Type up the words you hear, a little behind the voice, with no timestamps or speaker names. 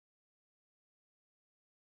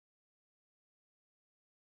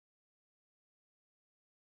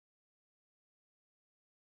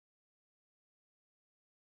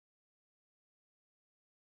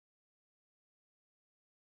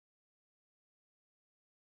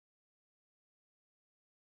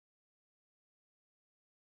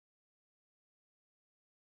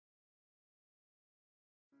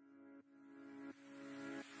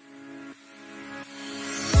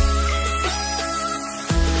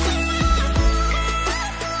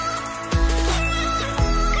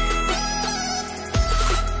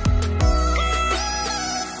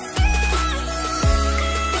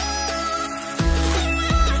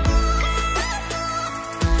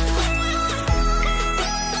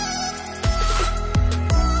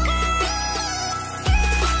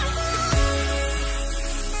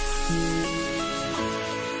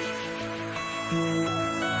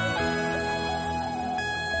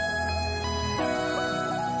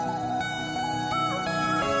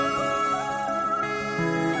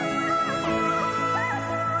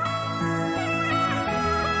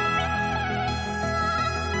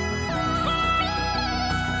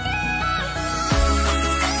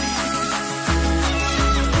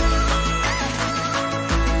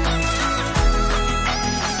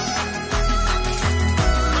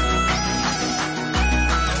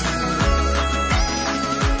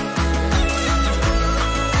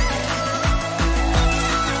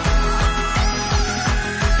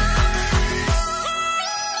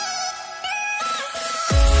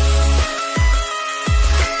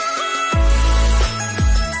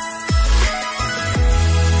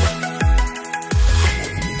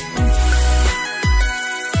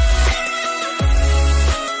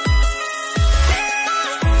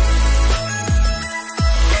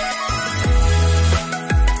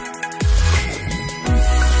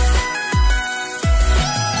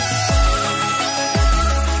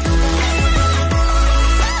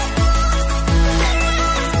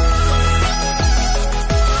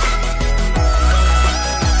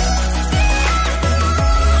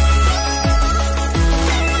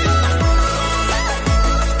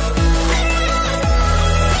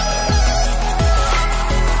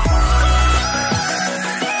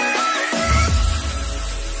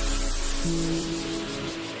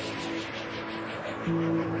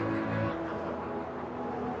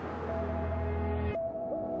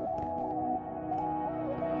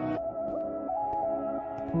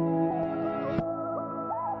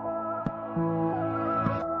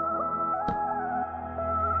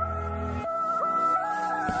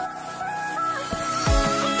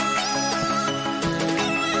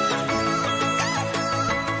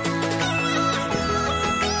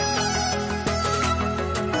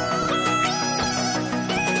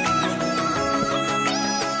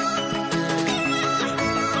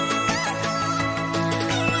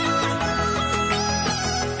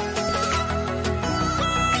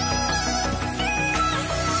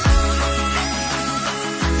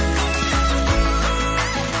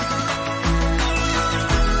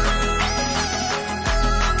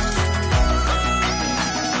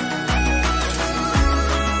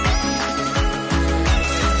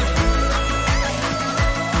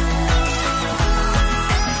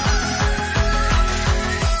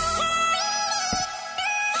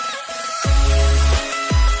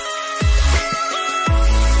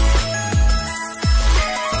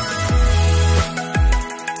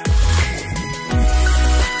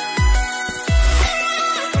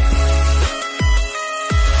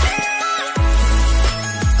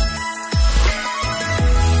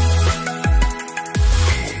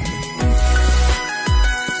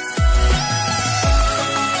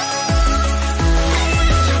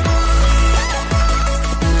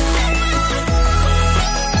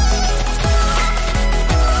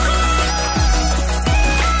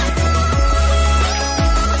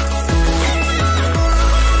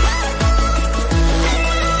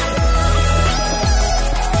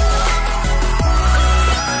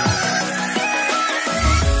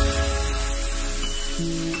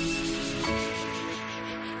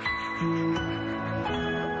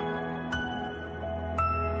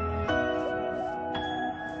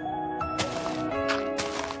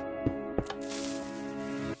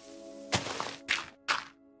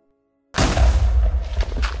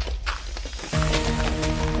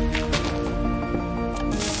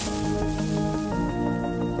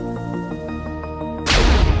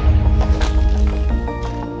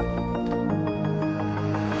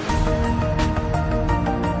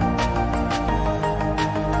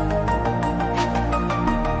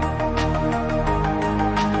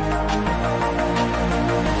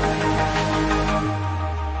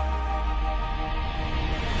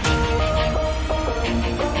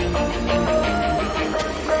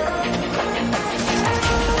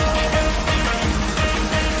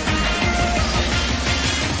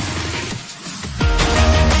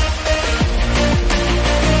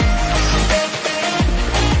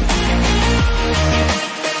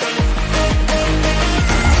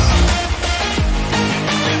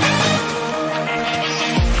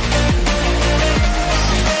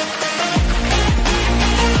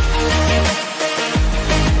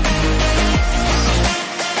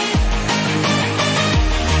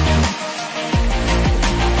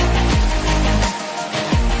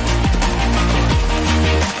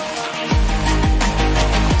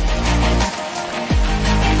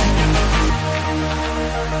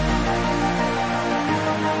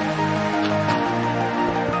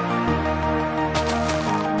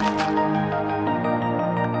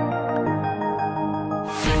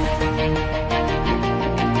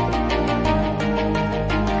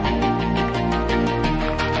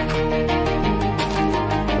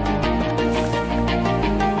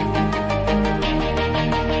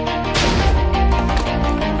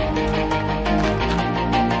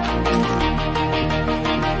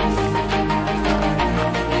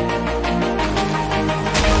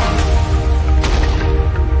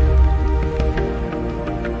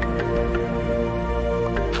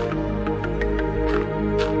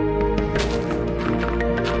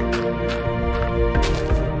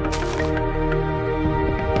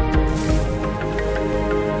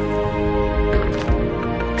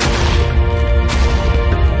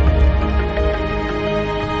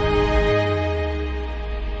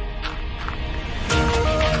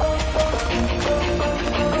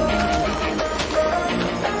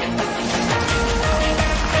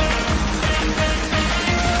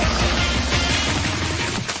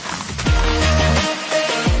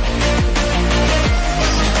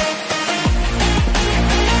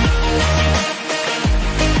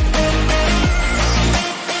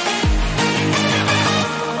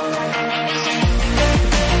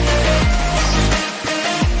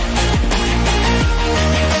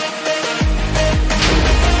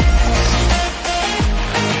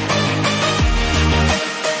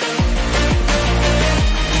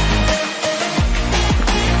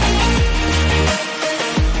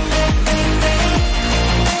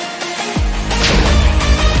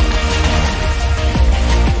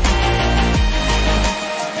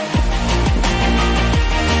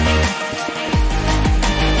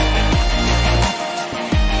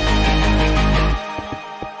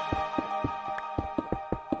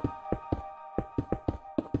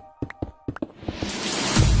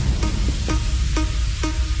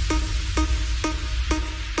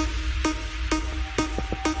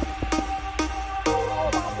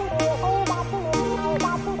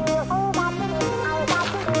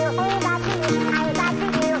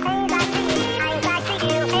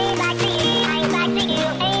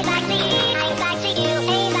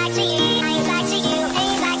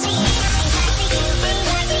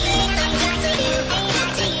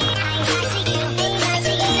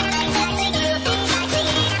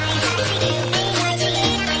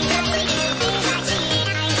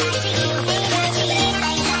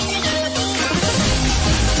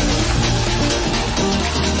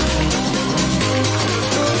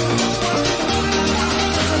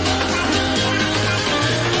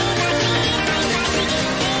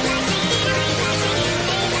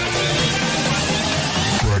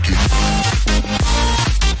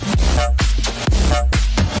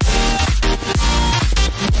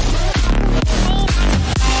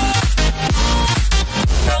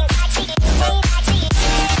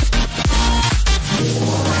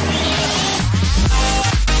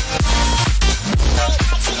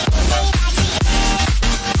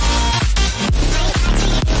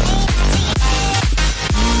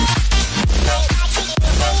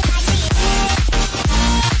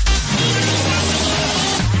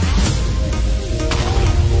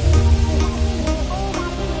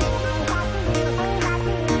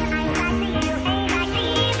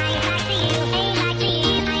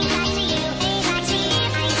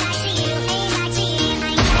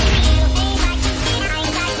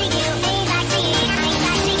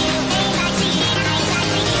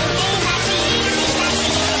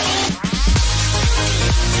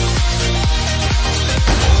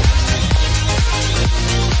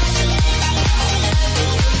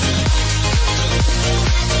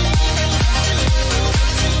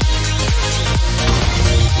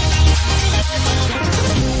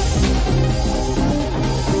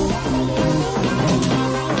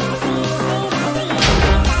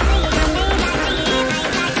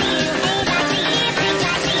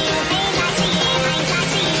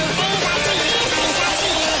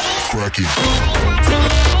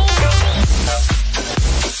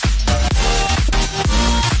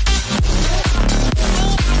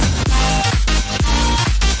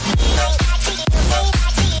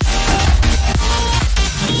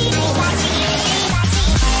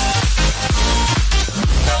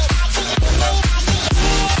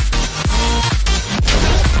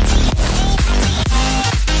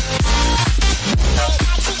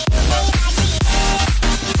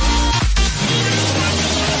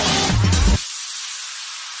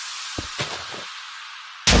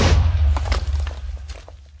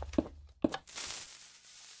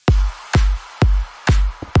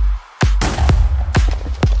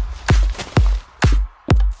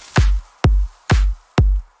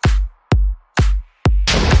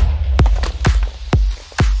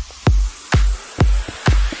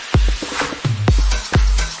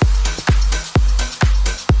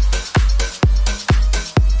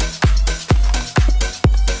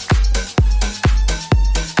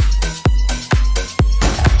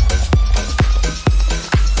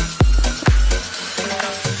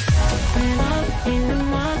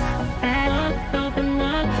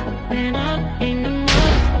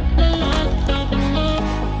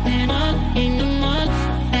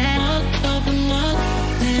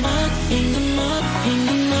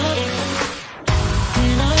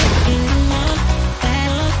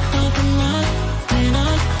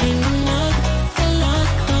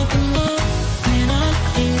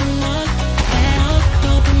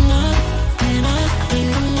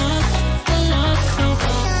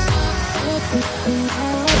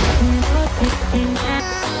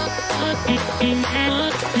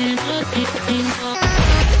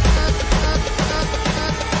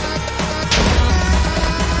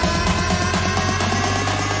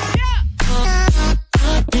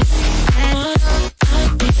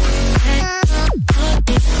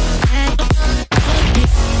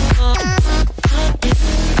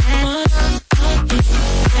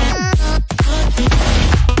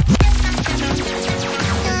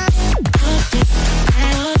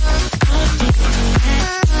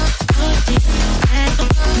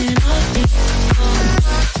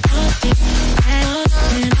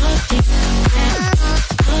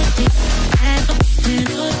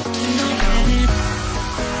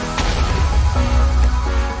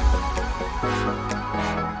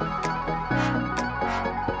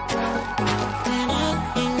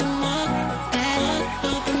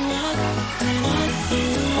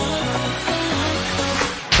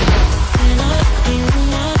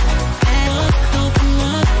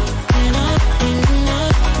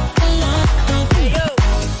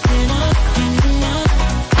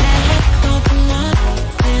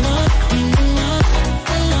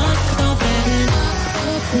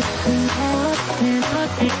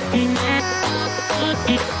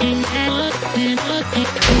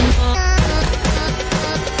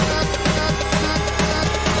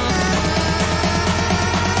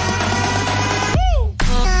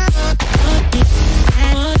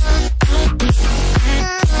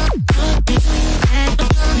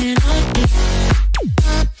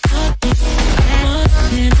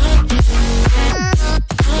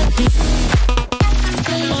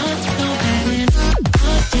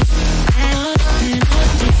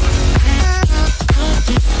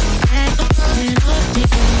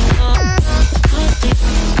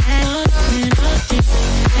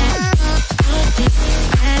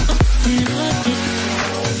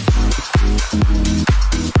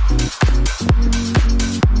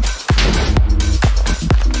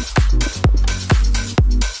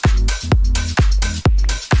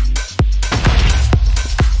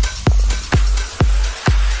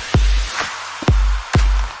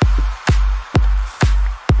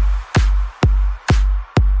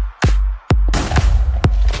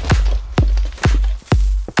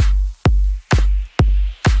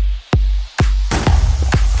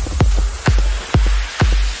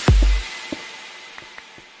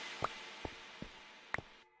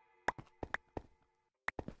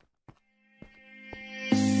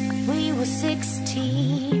were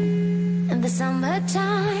 16 in the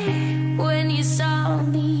summertime, when you saw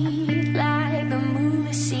me like a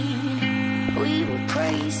movie scene. We were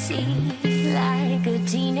crazy, like a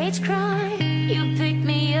teenage crime. You picked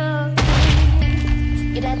me up,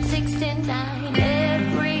 you'd had 69.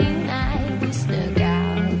 Every night we snuck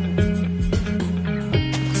out.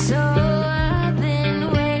 So I've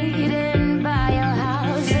been waiting by your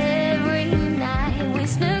house. Every night we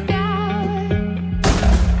snuck out.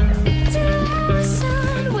 Till the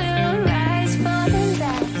sun will rise for the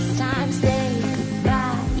last time. Stay by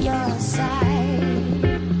your side.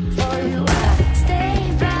 For you, I'll stay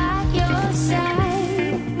by your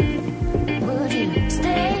side. Would you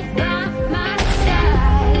stay by my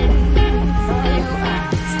side? For you,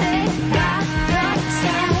 I'll stay by your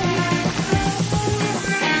side.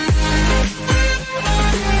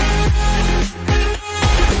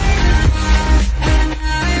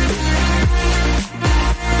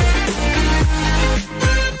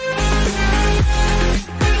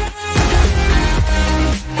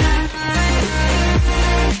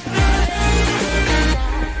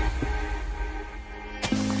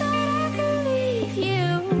 Leave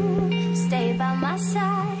you, stay by my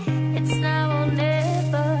side. It's now or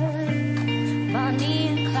never. Bonnie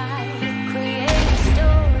and Clyde create a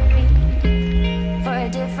story for a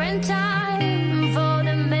different time, for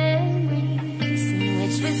the memories in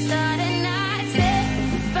which we started. I stay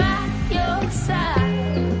by your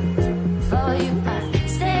side. For you, I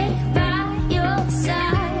stay by your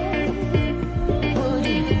side. Would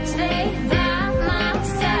you stay by my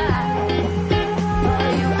side? For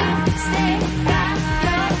you, I stay by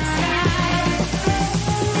your side.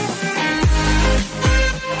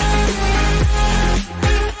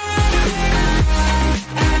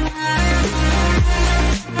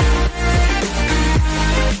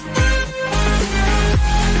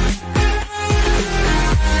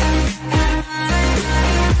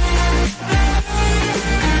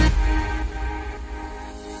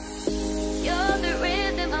 You're the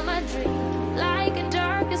rhythm of my dream, like a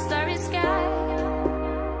dark and starry sky.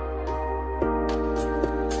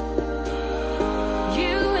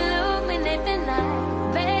 You illuminate the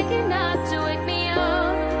night, begging not to wake me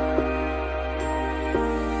up.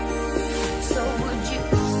 So would you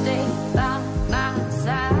stay by my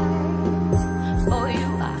side? For you,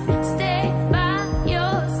 I stay by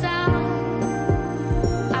your side.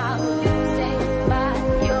 I will stay by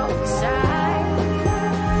your side.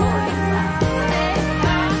 For you, I stay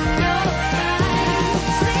by your side.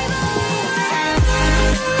 Stay by your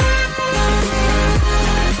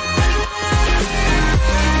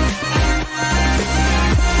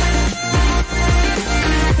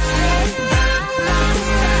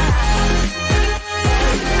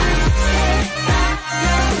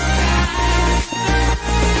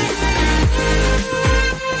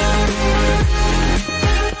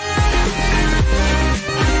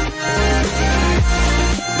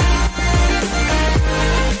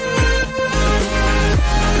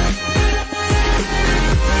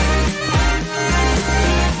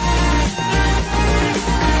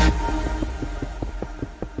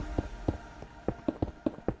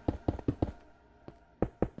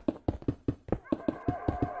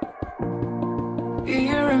Do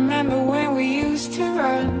you remember when we used to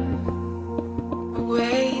run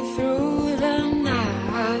away through the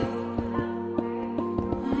night?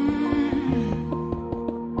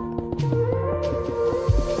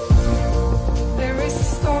 There is a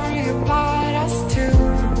story about us two,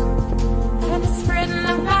 and it's written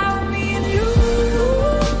about me and you.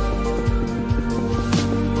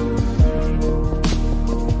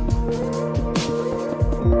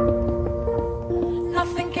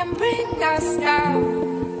 Nothing can bring us down,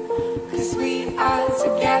 'cause we are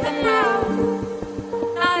together now.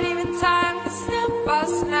 Not even time can stop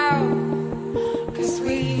us now, 'cause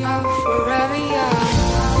we are forever young.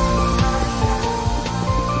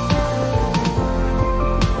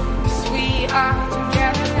 'Cause we are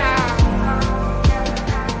together now.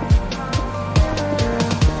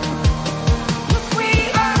 'Cause we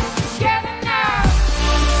are together now.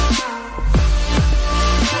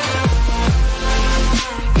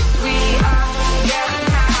 'Cause we are together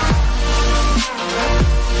now.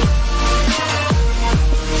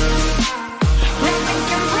 Nothing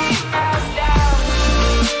can bring us down.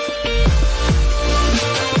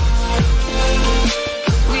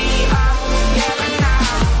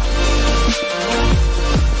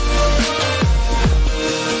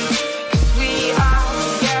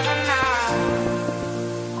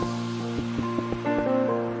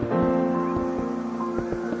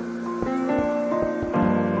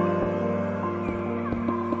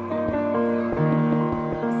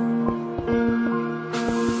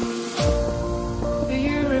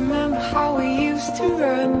 how we used to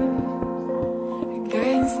run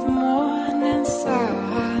against the morning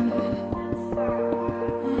sun.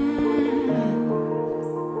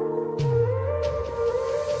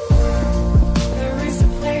 There is a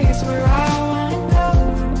place where I wanna go,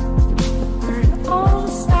 where it all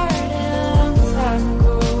started a long time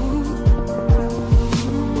ago.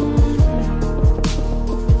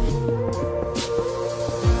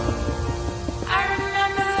 I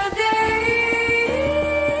remember the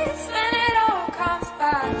days when it all comes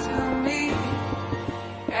back to me.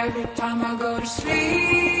 Every time I go to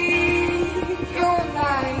sleep, you're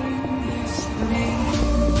lying next to me.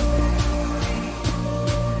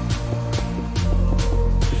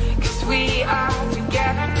 'Cause we are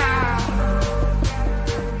together now.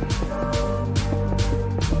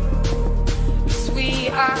 'Cause we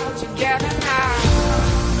are together now.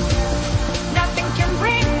 Nothing can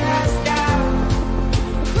bring us down.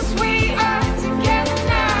 'Cause we are together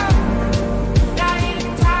now. Not even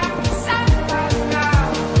time can stop us now.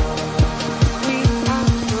 We are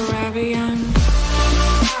forever young.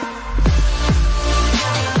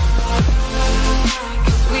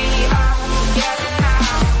 'Cause we are together now.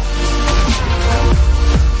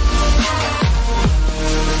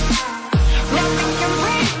 Nothing can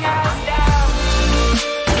bring us down.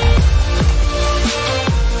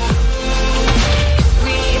 'Cause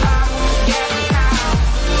we are together now.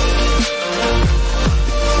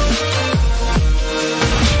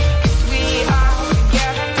 'Cause we are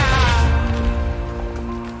together now.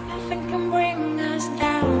 Nothing can bring us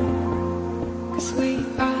down. 'Cause we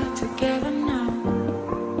are together now.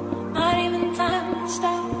 Not even time can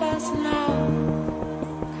stop us now.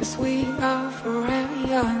 'Cause we are forever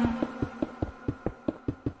young.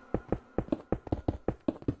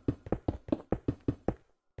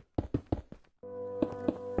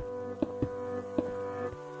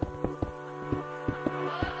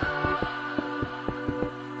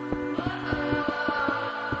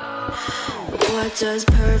 What does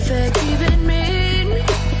perfect even mean?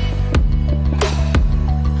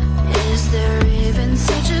 Is there even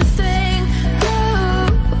such a thing?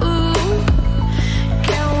 Ooh,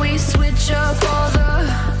 can we switch up all the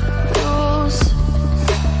rules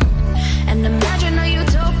and imagine a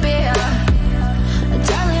utopia?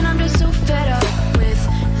 Darling, I'm just so fed up with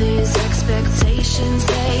these expectations.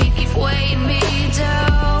 They keep weighing me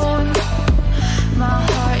down. My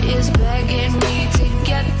heart is begging me to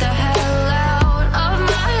get the hell out of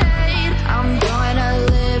my head. I'm gonna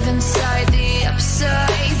live inside the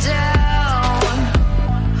upside down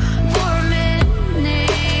for a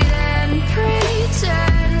minute and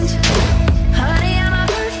pretend, honey, I'm a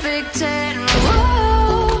perfect 10.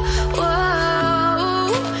 Whoa,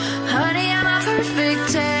 whoa, honey, I'm a perfect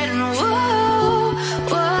 10. Whoa,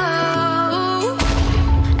 whoa.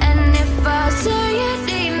 And if I say it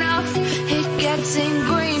enough, it gets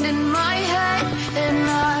ingrained in my head, and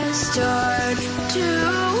I start to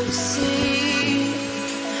see,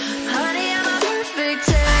 honey, I'm a perfect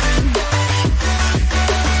 10.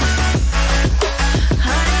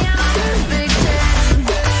 Honey, I'm a perfect 10.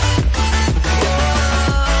 Whoa,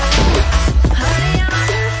 honey, I'm a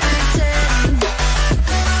perfect 10.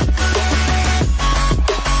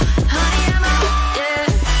 Honey, I'm a, yeah.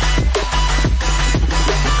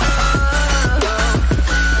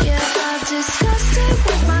 Yeah, I've discussed it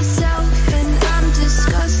with myself, and I'm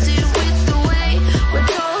disgusted with the way we're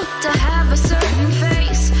told to have a certain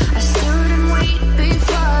face, a certain weight,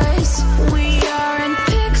 because we aren't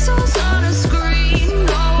pixels on a screen.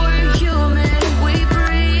 No, we're human, we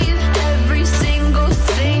breathe. Every single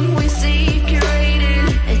thing we see curated,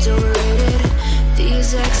 it's overrated. These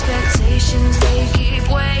expectations, they keep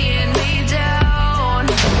weighing me down.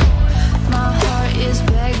 My heart is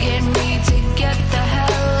begging me to get the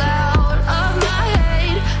hell out of my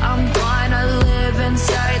head. I'm gonna live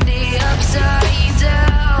inside the upside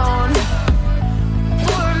down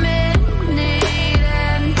for a minute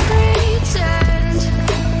and pretend,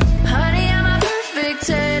 honey, I'm a perfect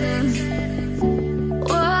 10.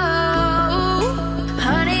 Whoa,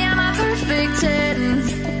 honey, I'm a perfect 10.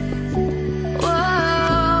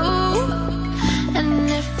 Whoa, and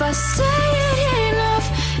if I say it enough,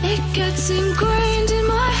 it gets ingrained in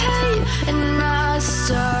my head, and I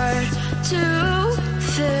start to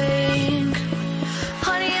think,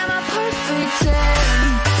 honey, I'm a perfect 10.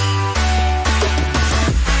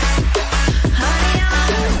 Honey, I'm a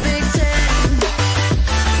perfect 10.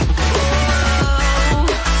 Whoa,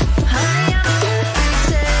 honey, I'm a perfect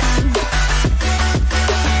 10.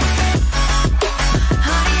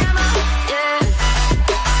 Honey, I'm a, yeah.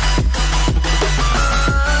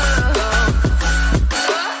 Oh,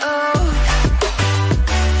 oh, oh.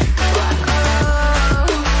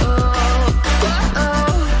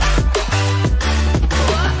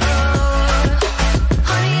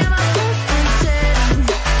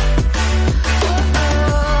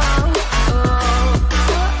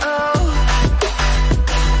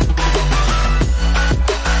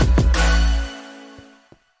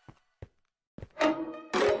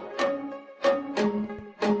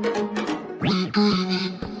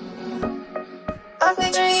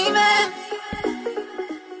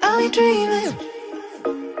 dreaming.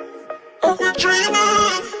 Are we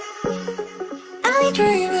dreaming? Are we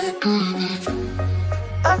dreaming?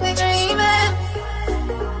 Are we dreaming?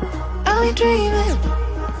 Are we dreaming?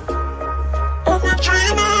 Are we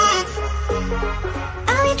dreaming?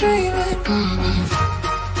 Are we dreaming?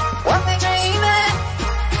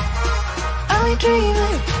 Are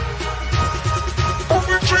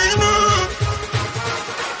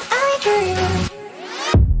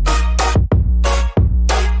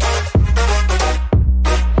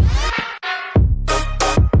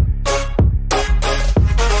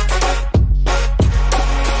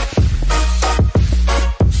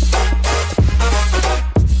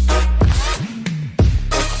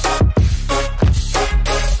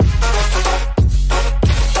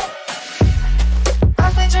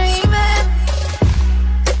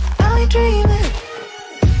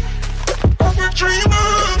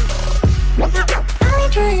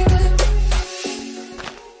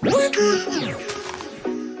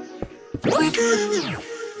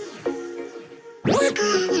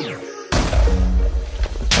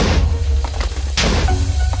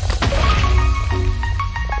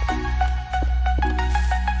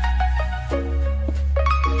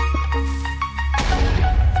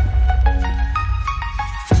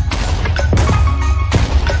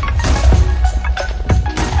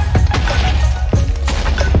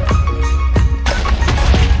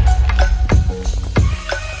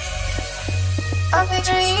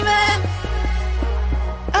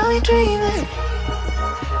dreaming? Are we dreaming?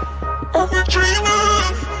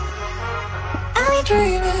 Are we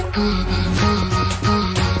dreaming?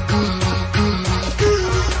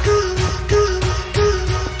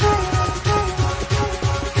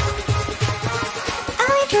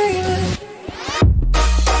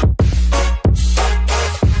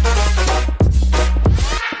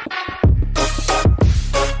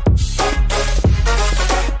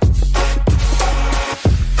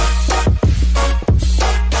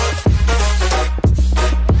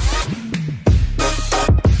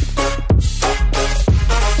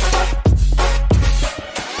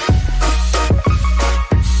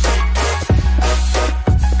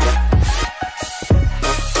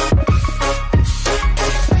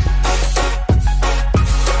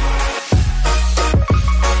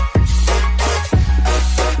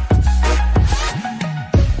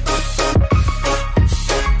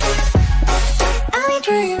 Are we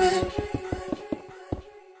dreaming?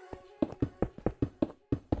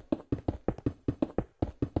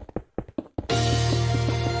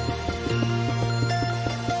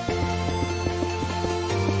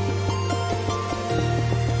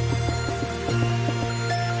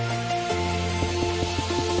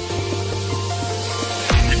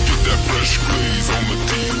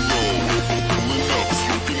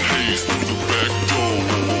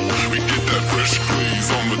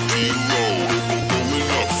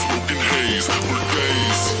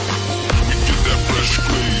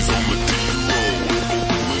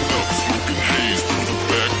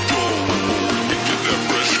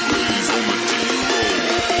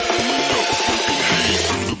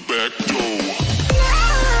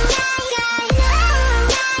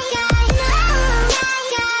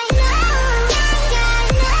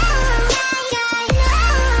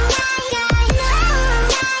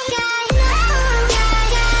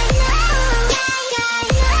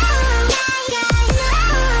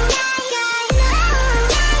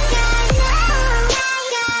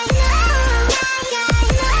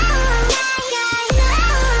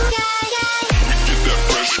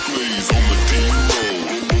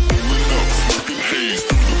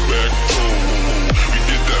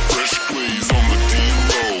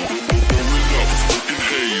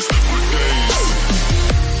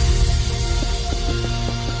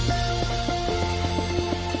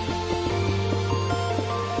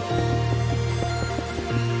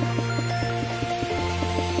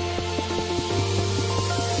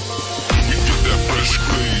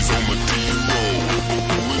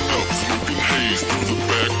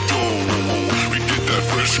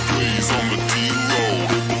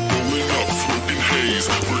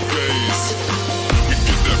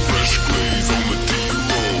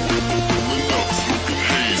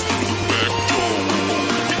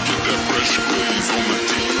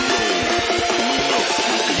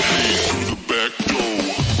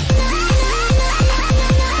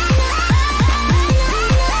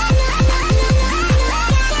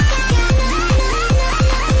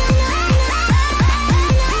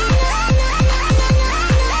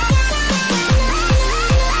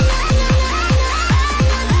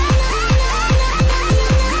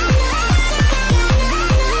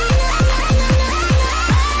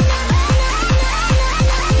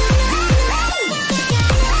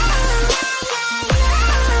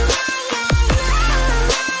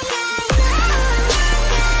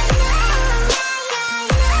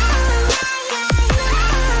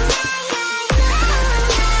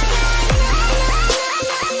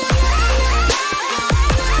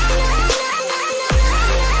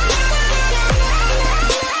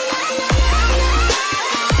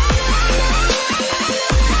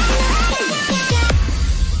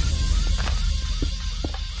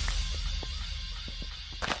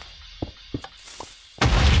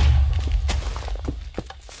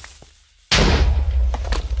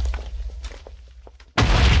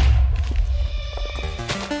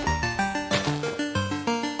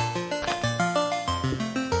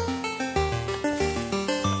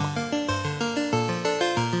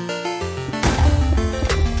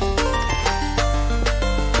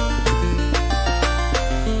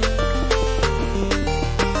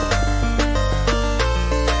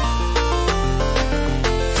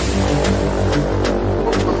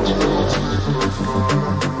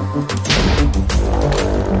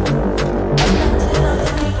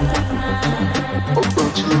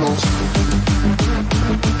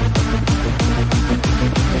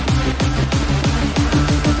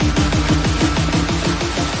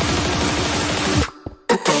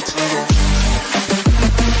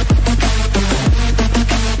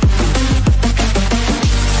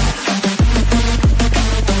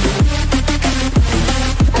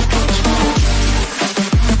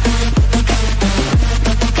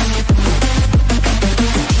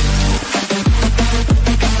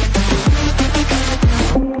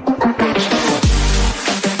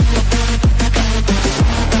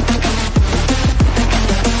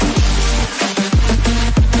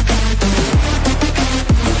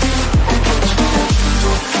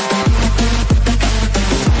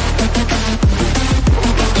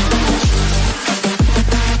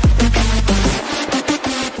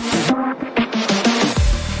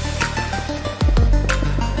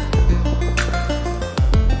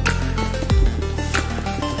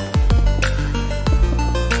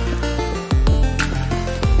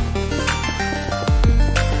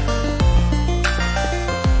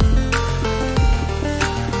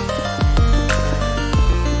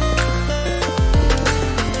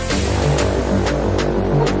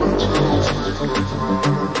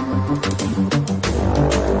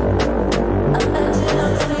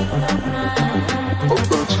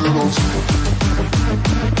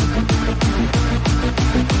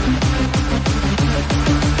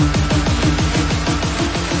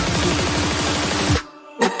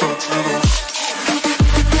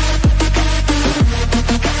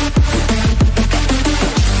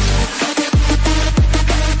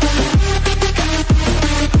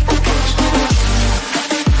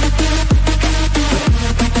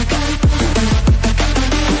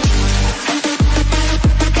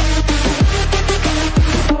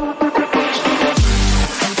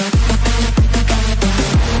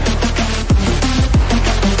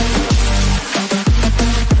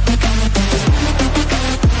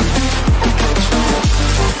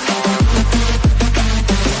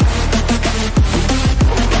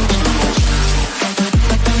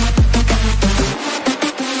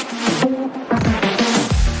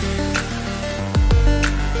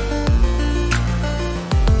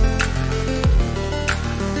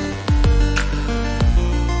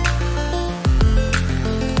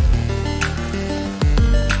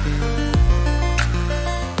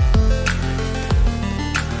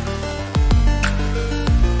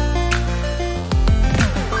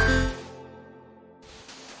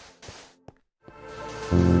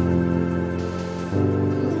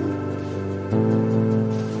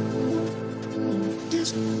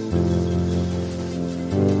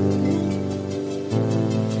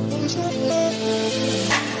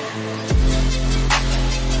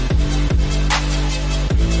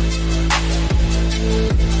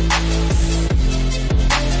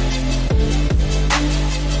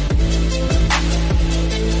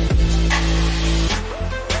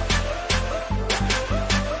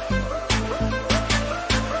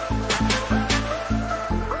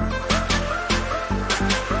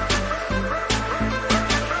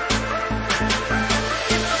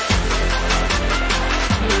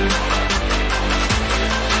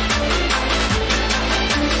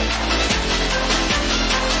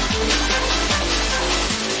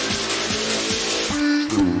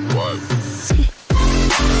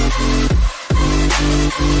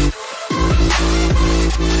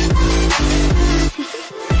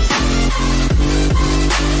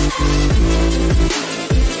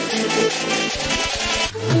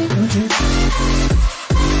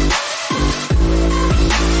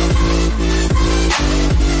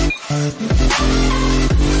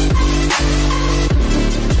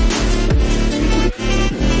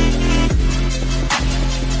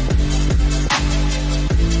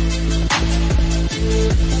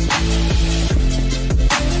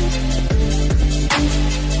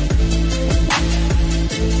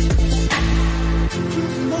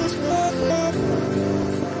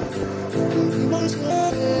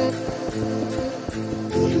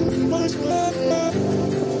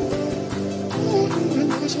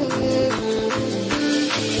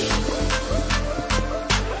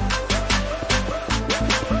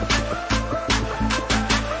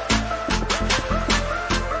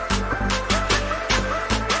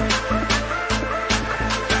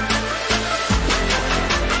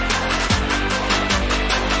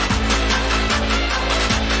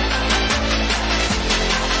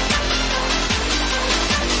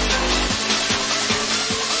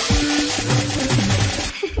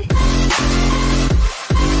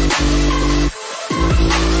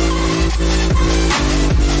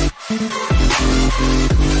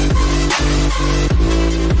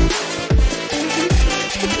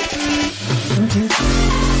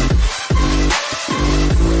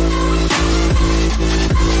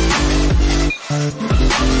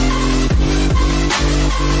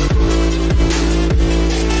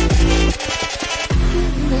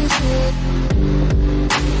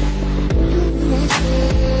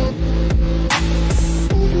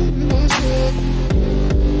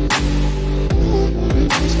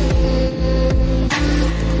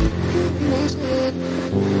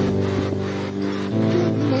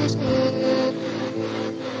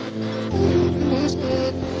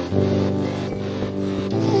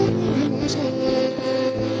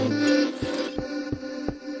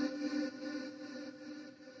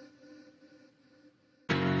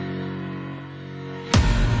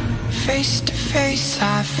 Face to face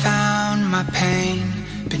I found my pain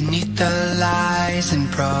beneath the lies and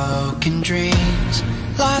broken dreams.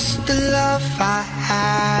 Lost the love I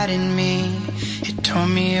had in me, it tore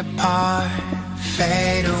me apart,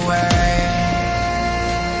 fade away.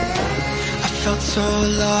 I felt so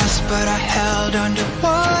lost but I held on to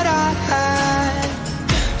what I had.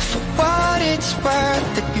 For what it's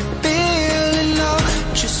worth, if you're feeling low,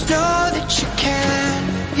 just know that you can,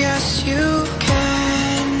 yes you can.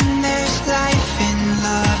 Life in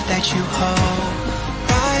love that you hold,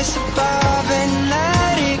 rise above and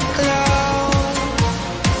let it glow.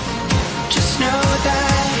 Just know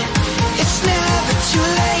that it's never too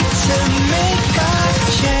late to make a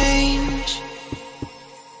change.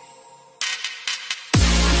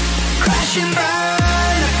 Crash and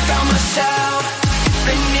burn, I found myself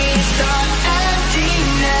beneath the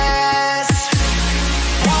emptiness.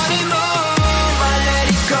 Wanting more, I let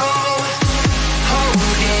it go.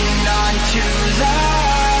 Holding on to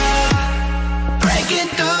love, breaking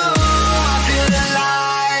through, I feel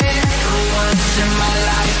alive. For once in my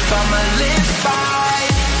life, I'ma live by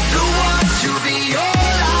the want to be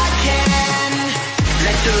all I can.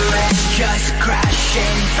 Let the rest just crash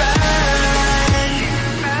and burn.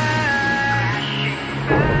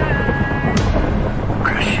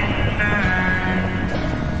 Crash and burn.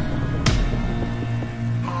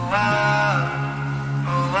 Oh, wow.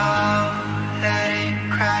 Oh, wow. Let it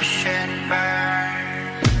crash and burn.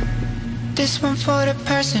 This one for the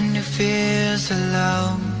person who feels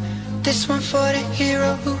alone. This one for the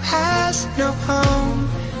hero who has no home.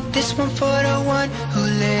 This one for the one who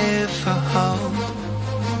lived for hope.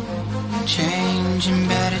 Changing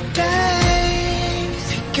better days.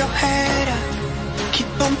 Pick your head up, keep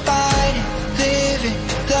on fighting, living,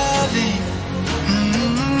 loving.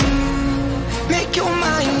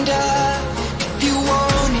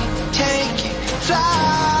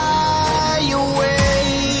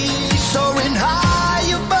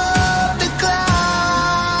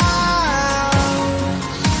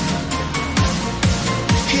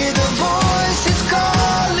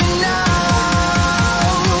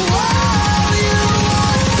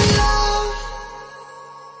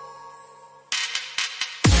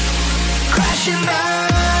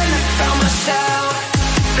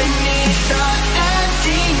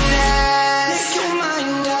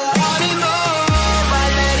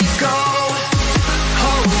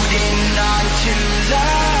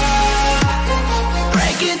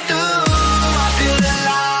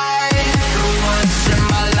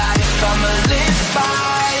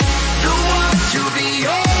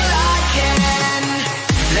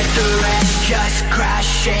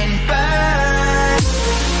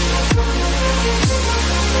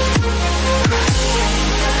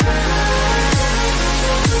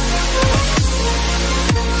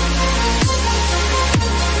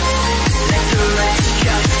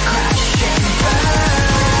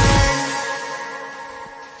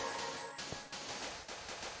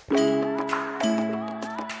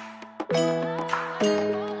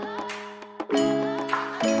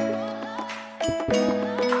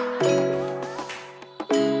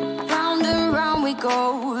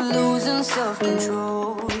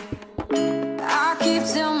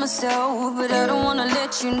 myself, but I don't wanna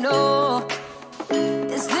let you know.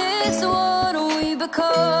 Is this what we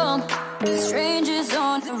become? Strangers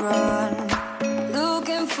on the run,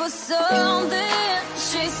 looking for something,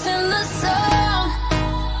 chasing the sun.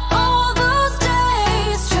 All those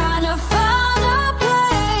days trying to find a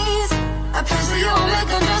place where you'll make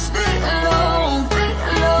them just be alone, be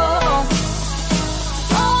alone.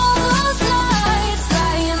 All those nights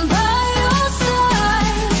lying by your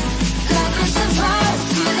side, like it's a vibe,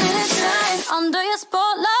 feeling it shine under your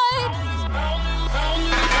spotlight.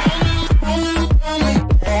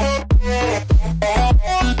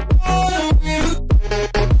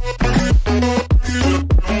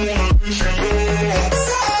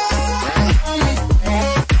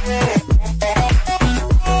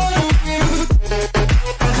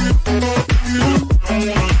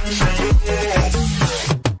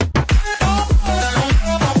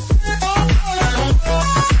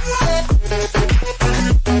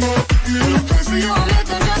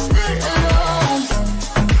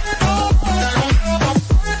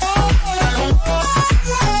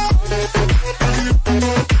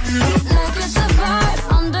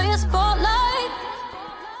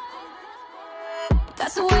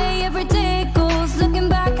 That's the way every day goes. Looking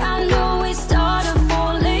back, I know we started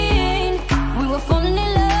falling. We were falling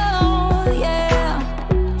in love, yeah.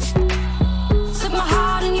 Took my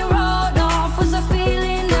heart and you rode off. Was I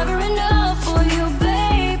feeling never enough for you,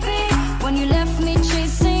 baby? When you left me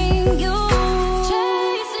chasing you,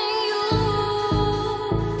 chasing you.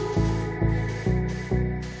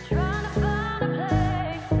 Trying to find a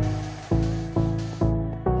place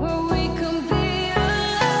where we can be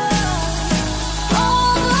alone.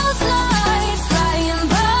 All those nights lying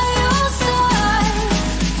by your side,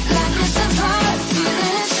 like it's a vibe,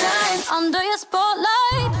 feeling it shine under your spotlight.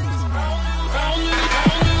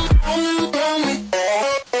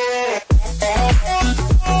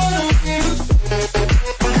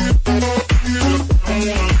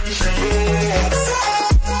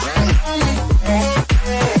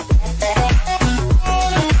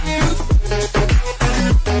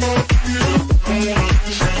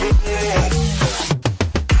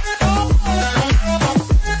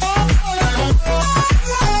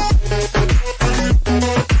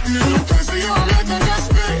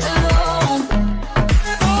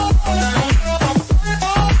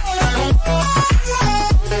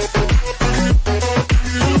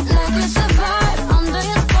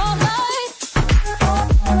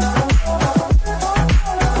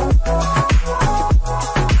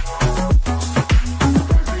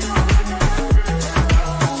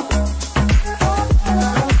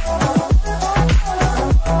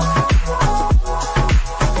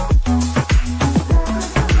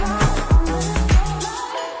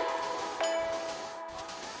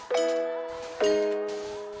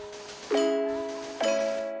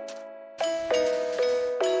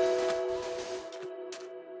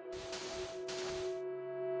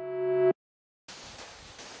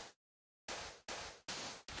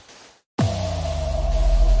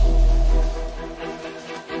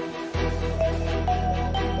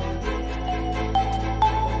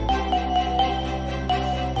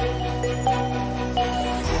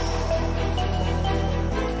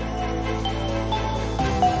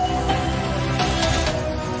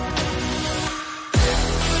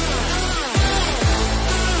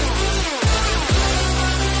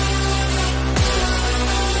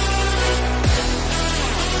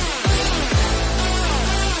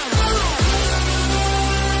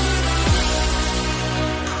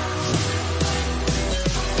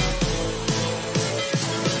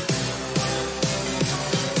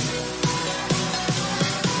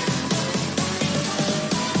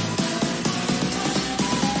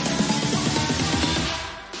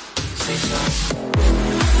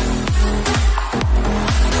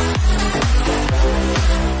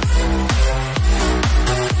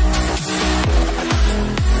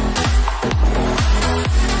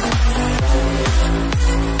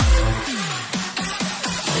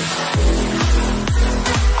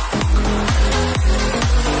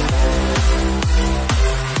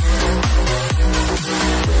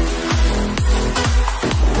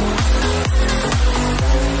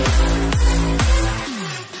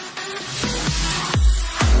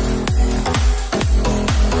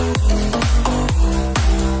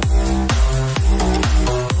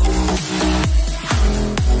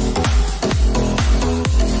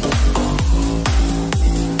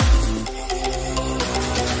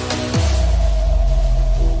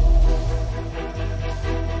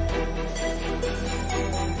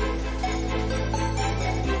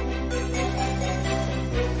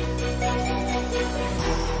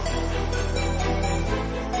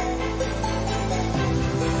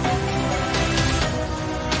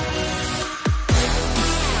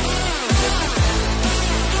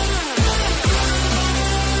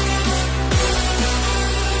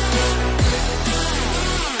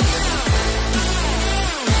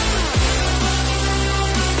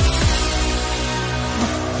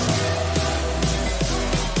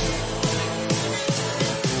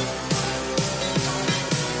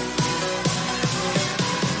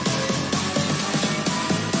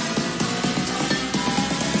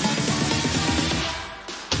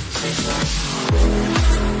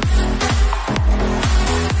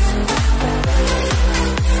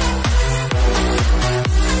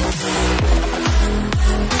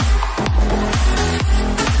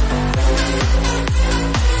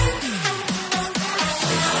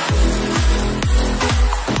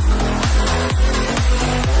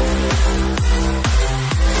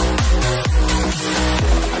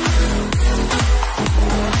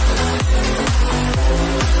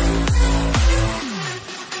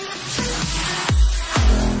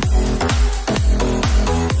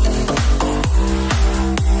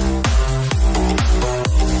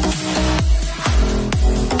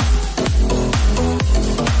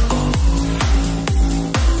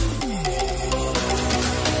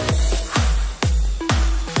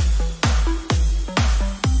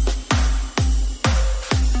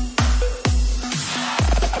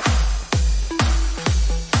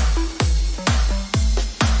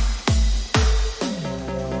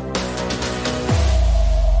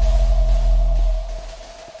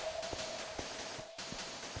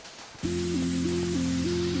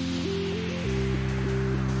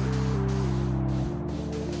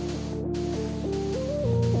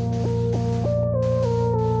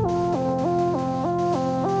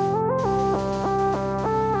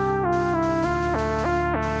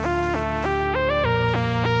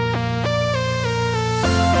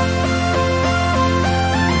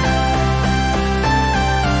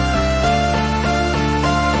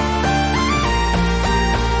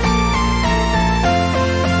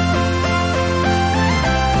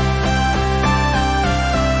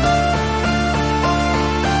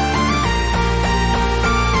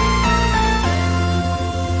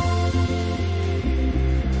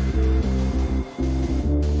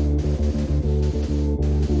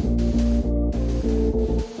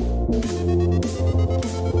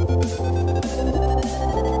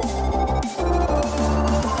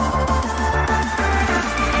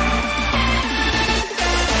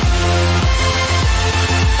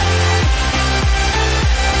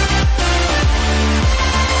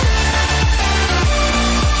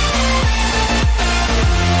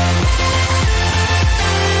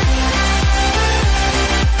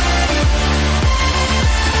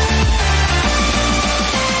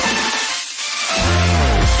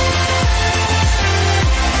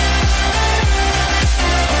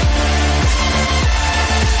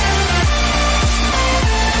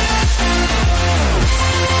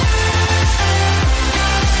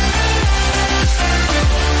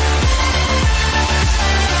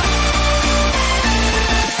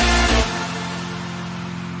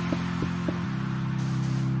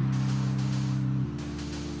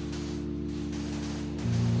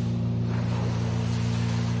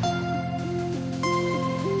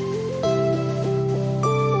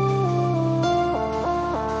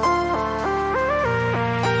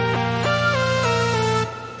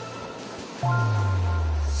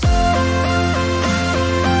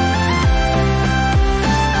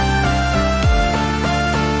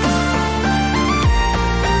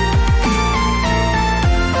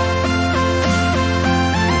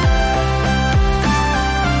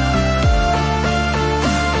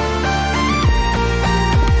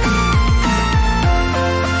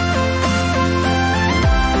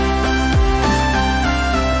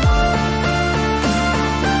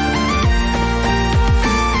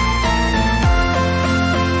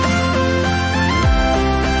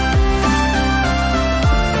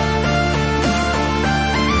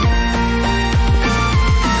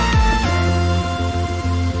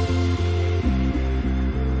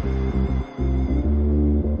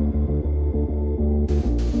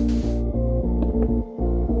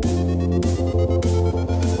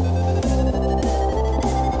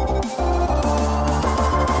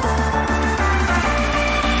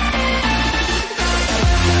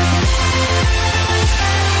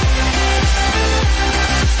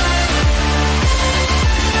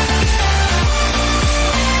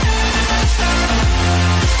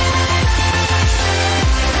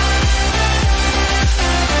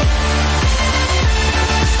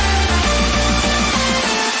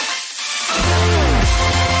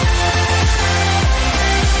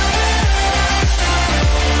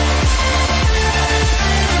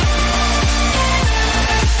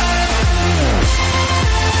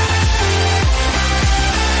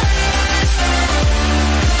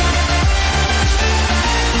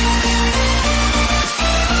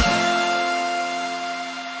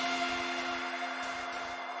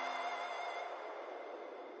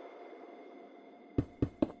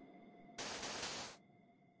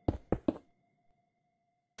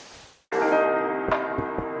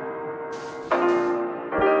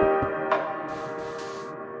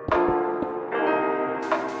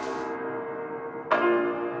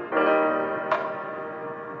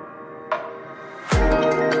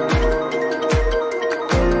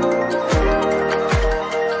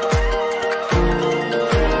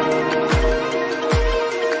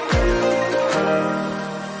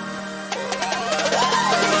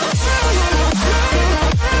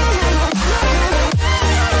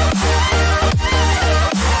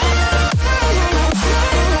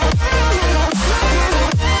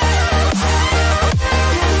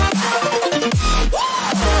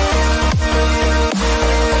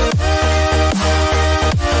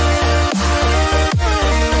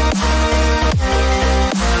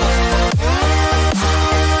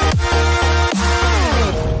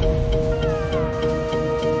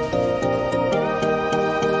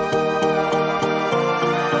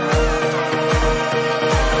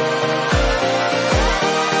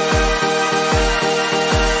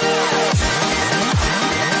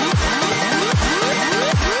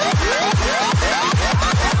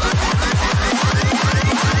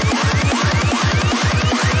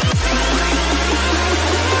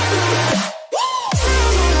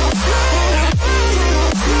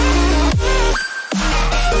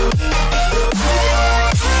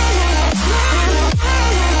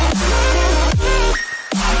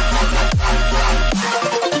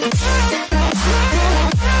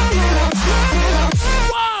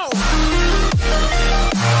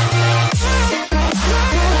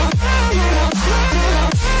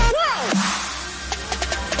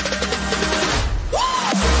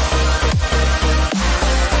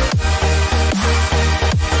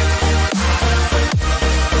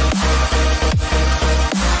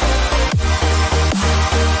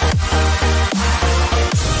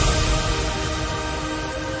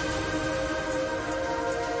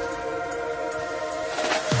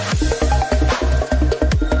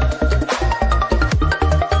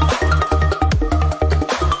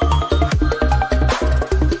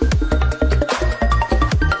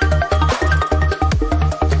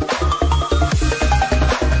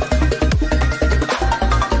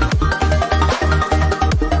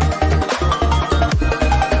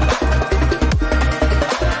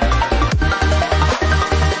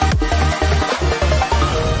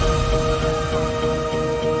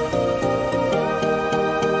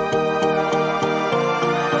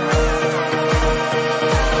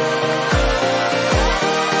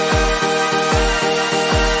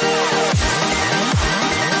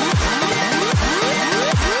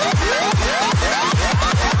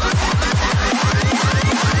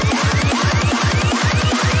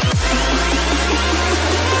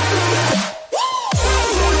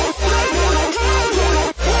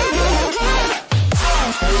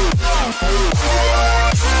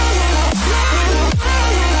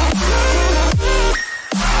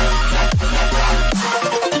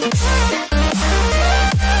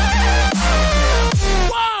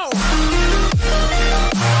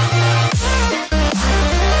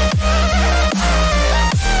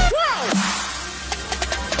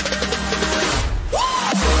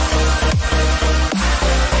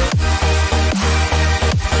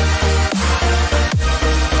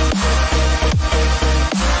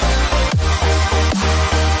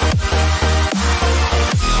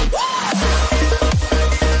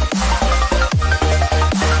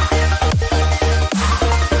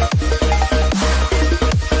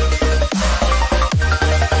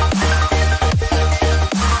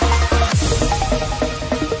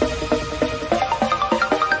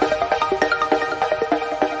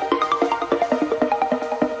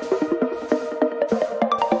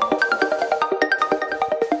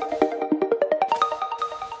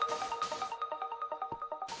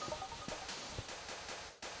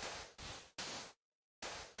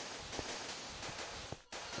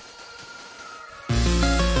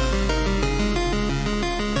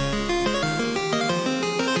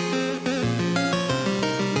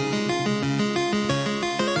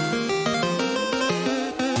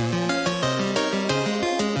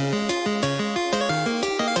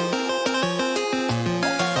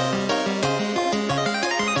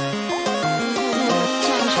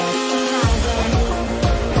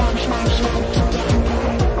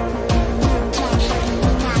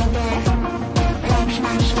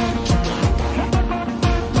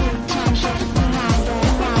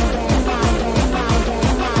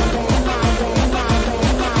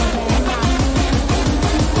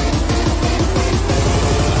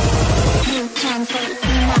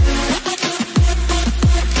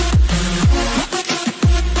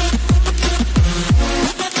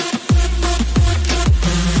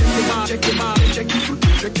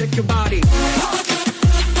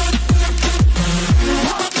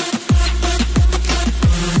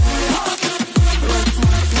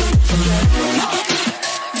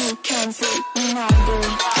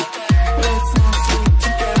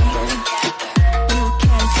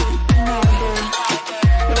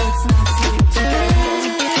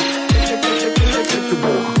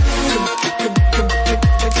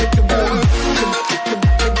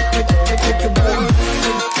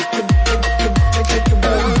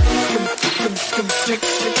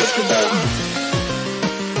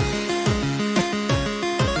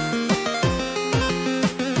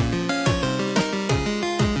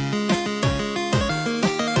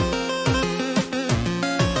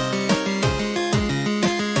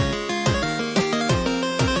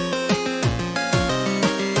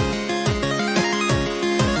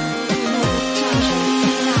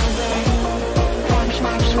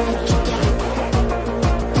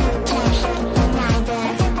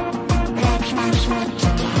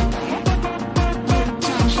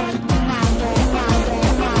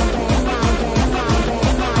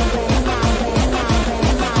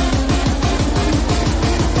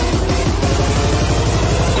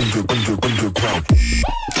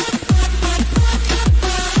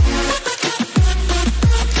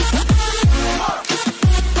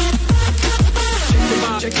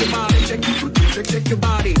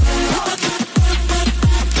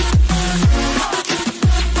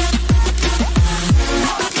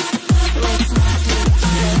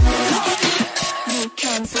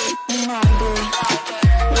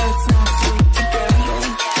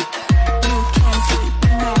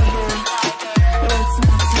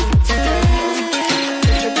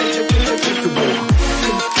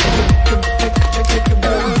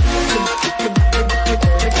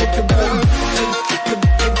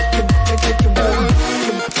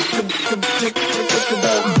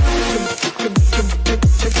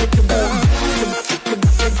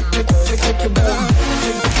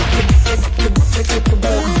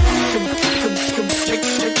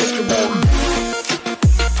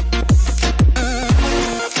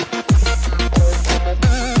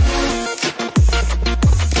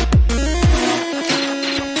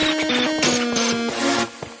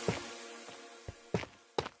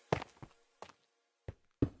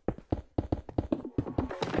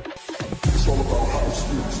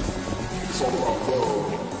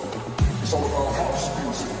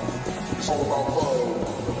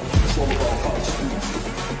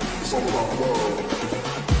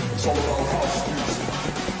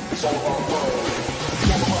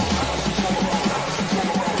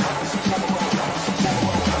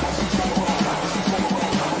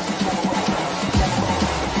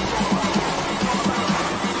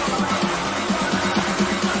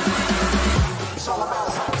 It's all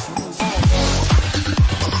about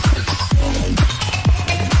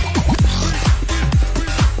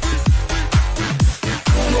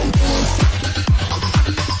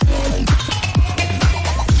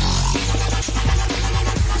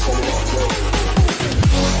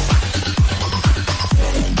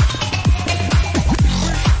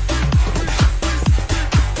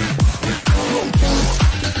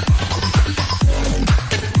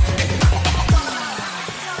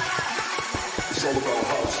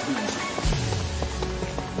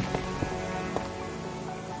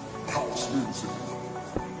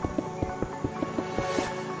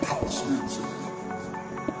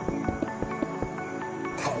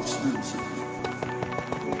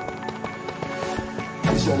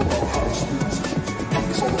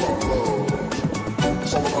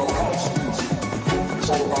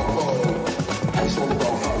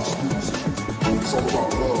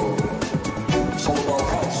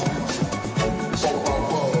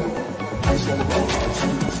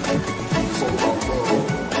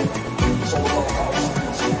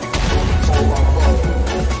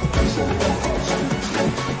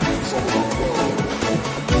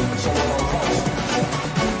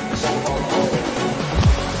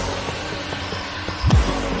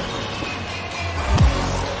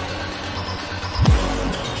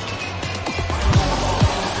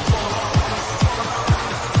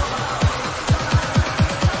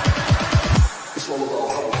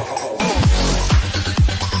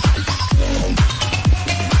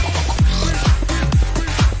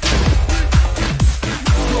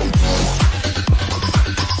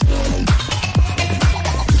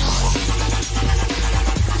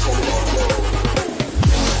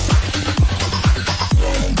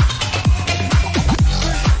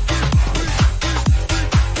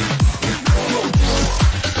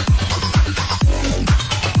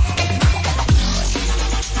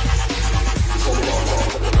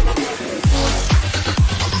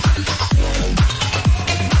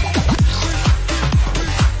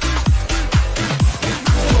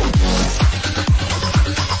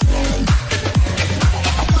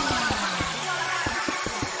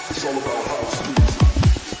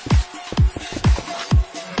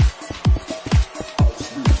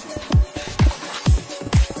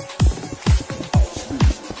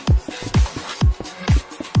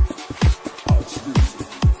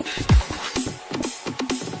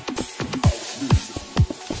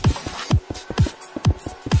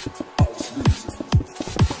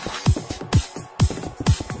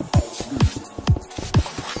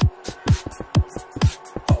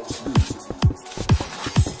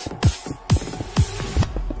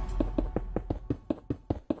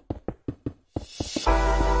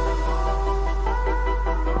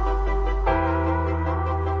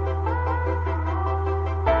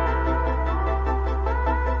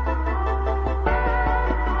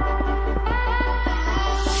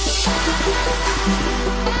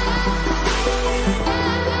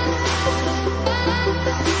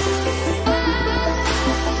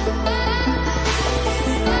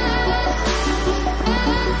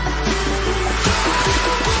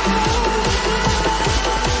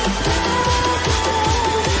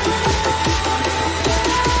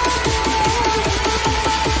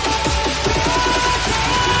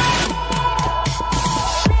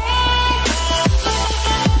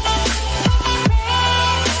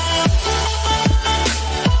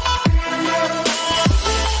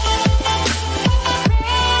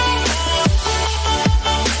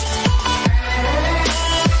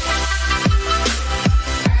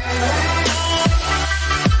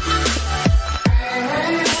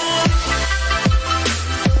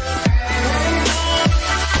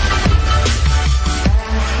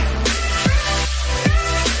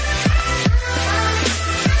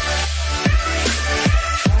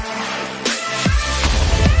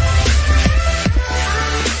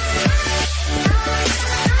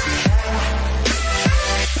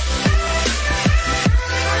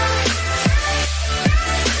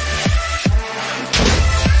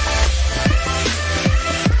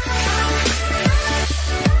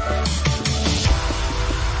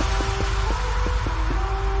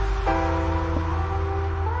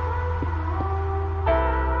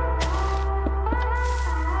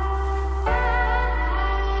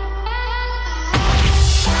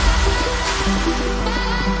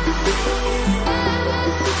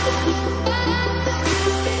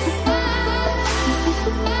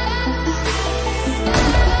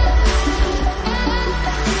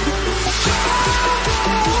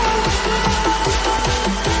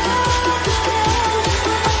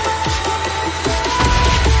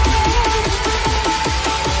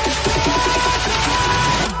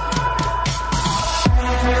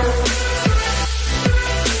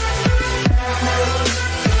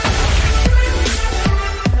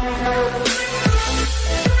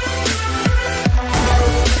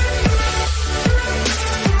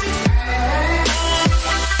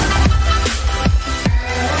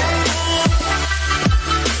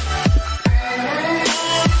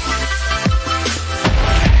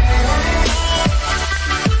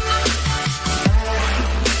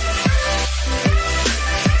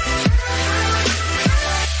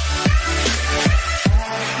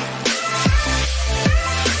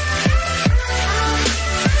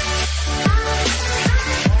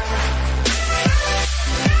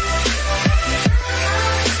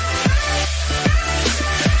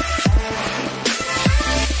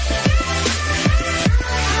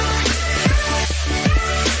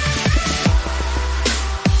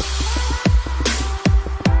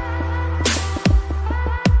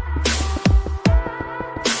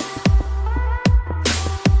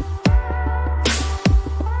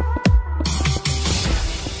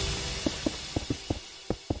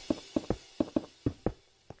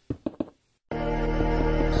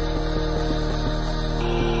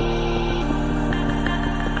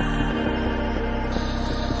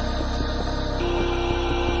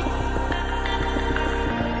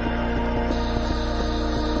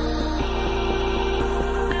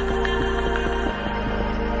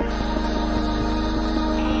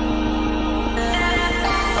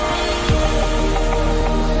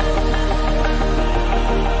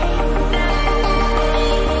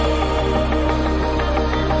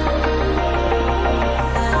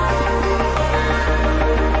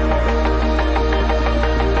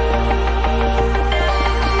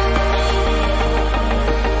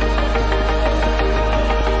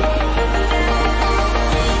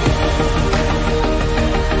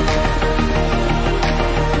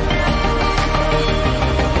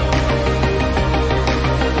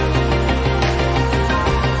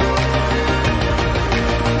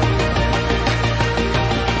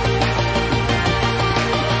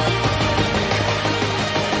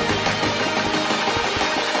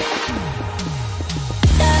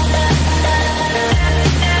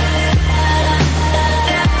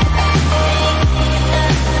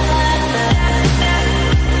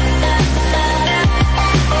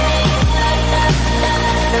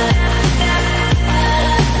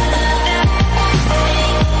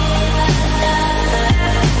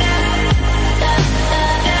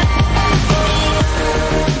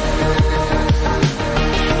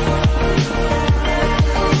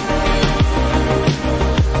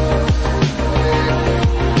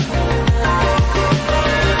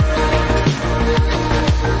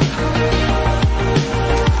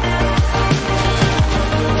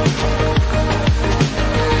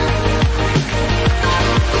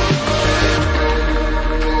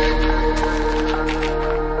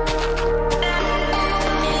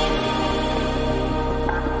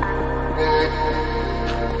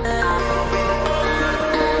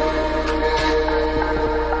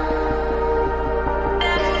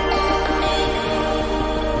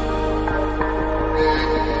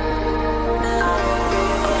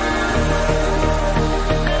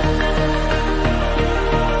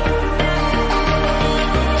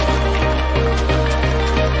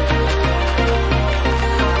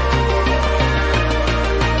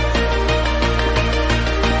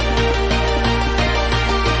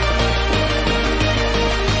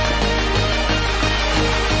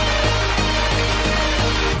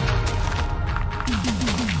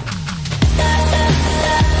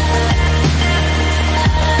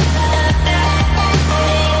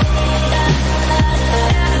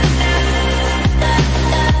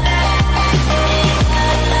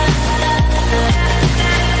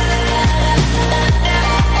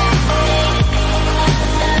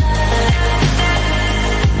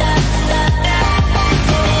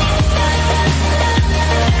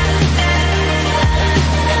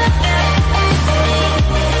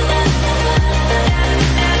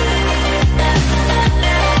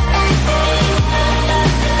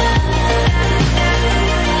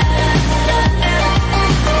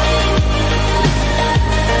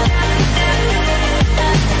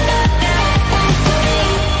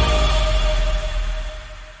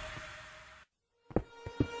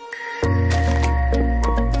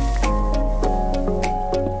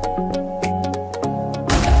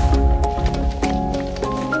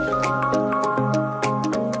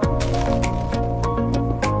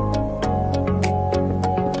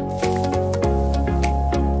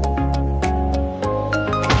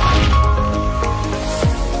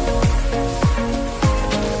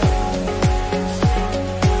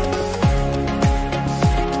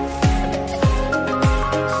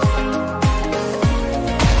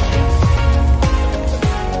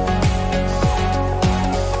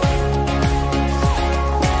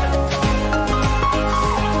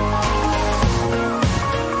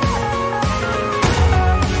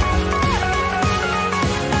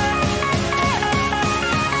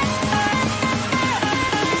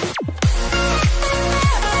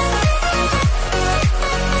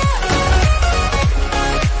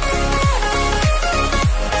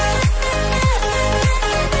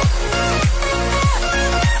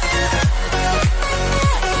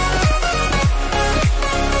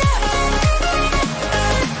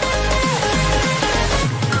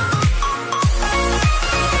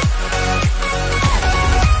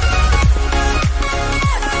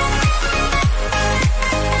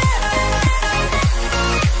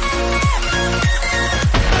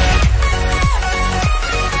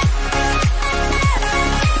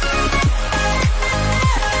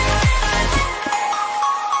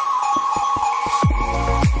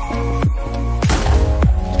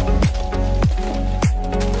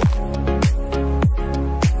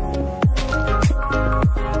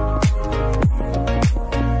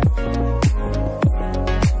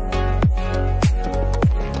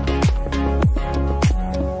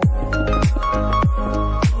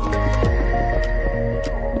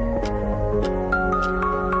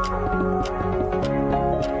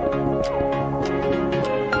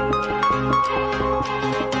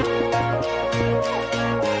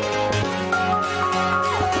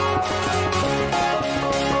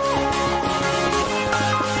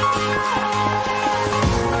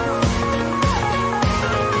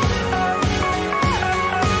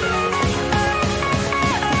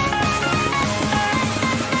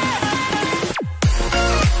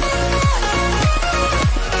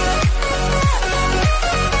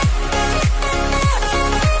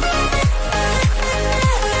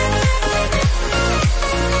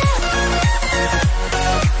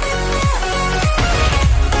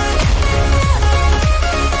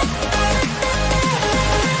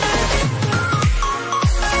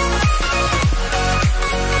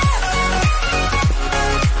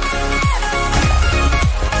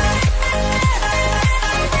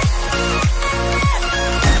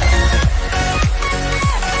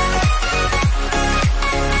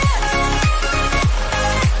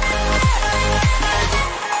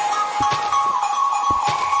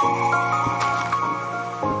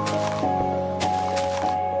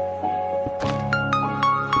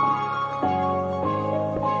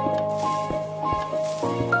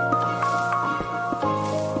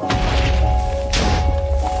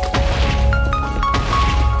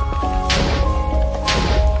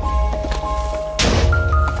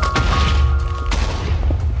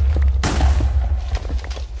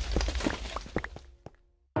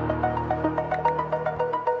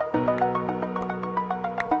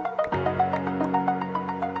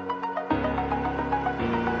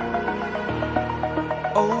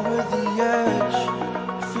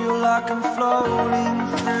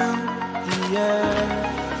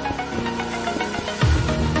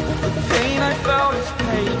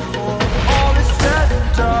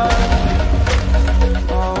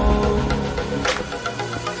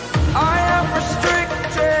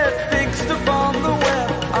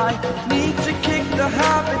to kick the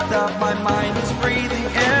habit that my mind is breathing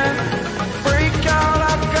in. Break out,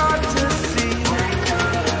 I've got to see.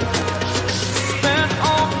 Spent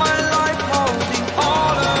all my life holding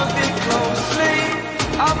all of it closely.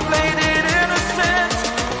 I played it innocent,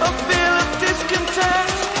 a feel of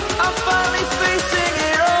discontent. I'm finally facing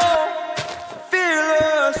it all,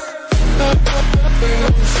 fearless.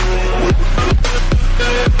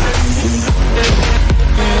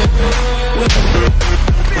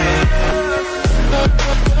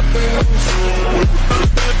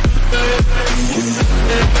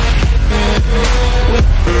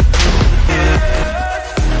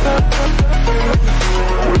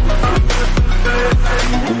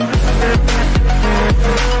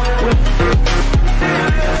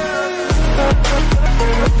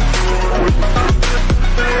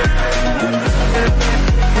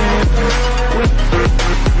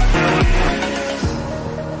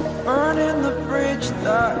 Burning the bridge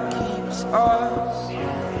that keeps us.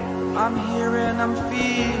 I'm here and I'm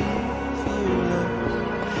feeling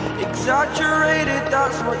exaggerated,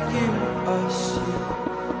 that's what you assume.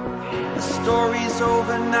 The story's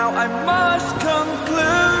over now, I must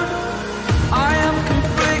conclude. I am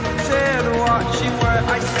conflicted, watching where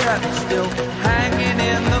I step still, hanging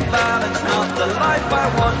in the balance. Not the life I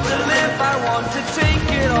want to live, I want to take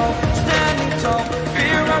it all. Standing tall,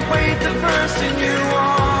 fear I weighed the person you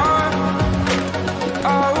are.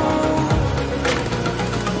 Oh,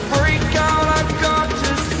 break out, I've got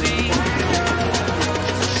to see.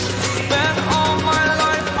 Spent all my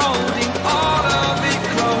life holding all of it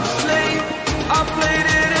closely. I played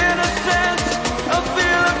it innocent, a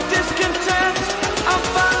feel of discontent. I'm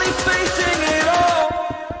finally facing it all,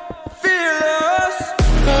 fearless.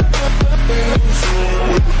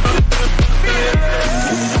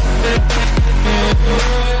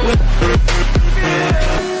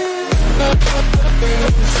 Fearless.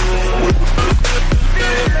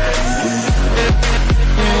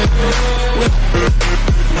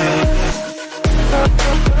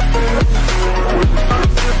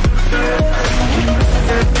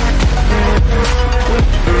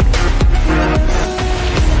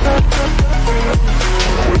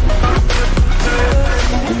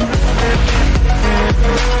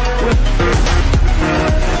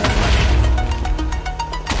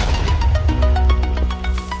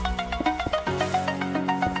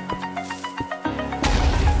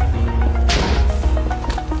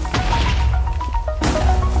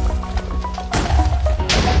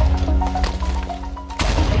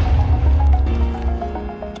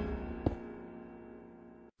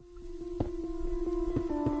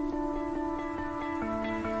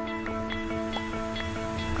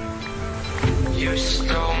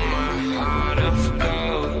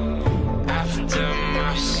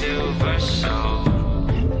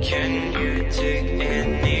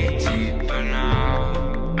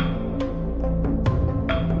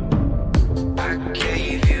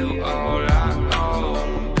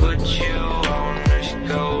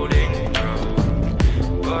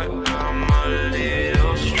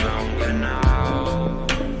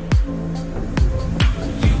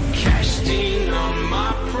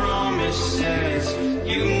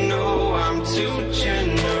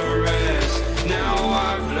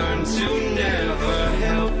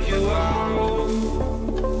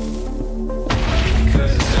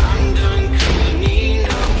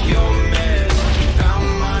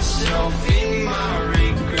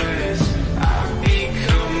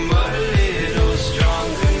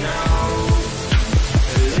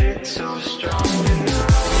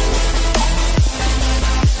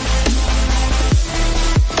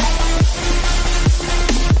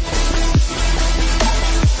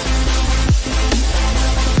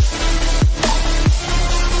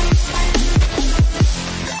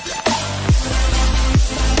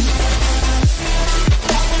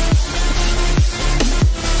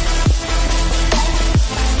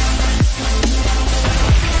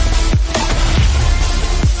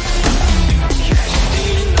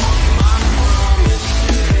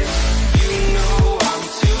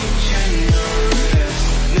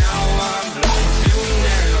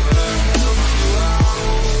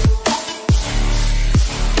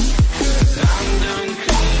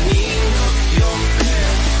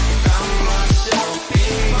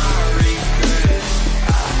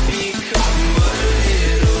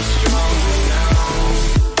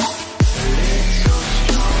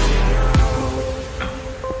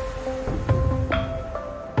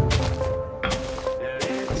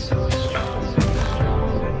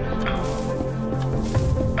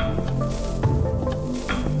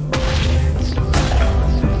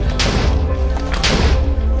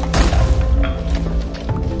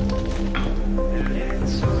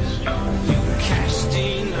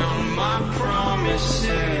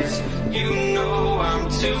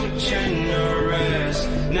 too generous.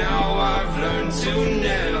 Now I've learned to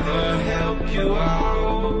never help you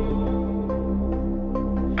out.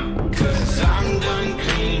 'Cause I'm done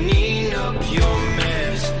cleaning up your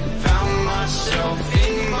mess. Found myself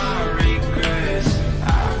in my regrets.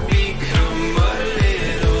 I've become a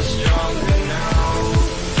little stronger now.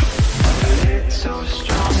 A little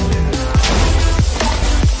stronger now.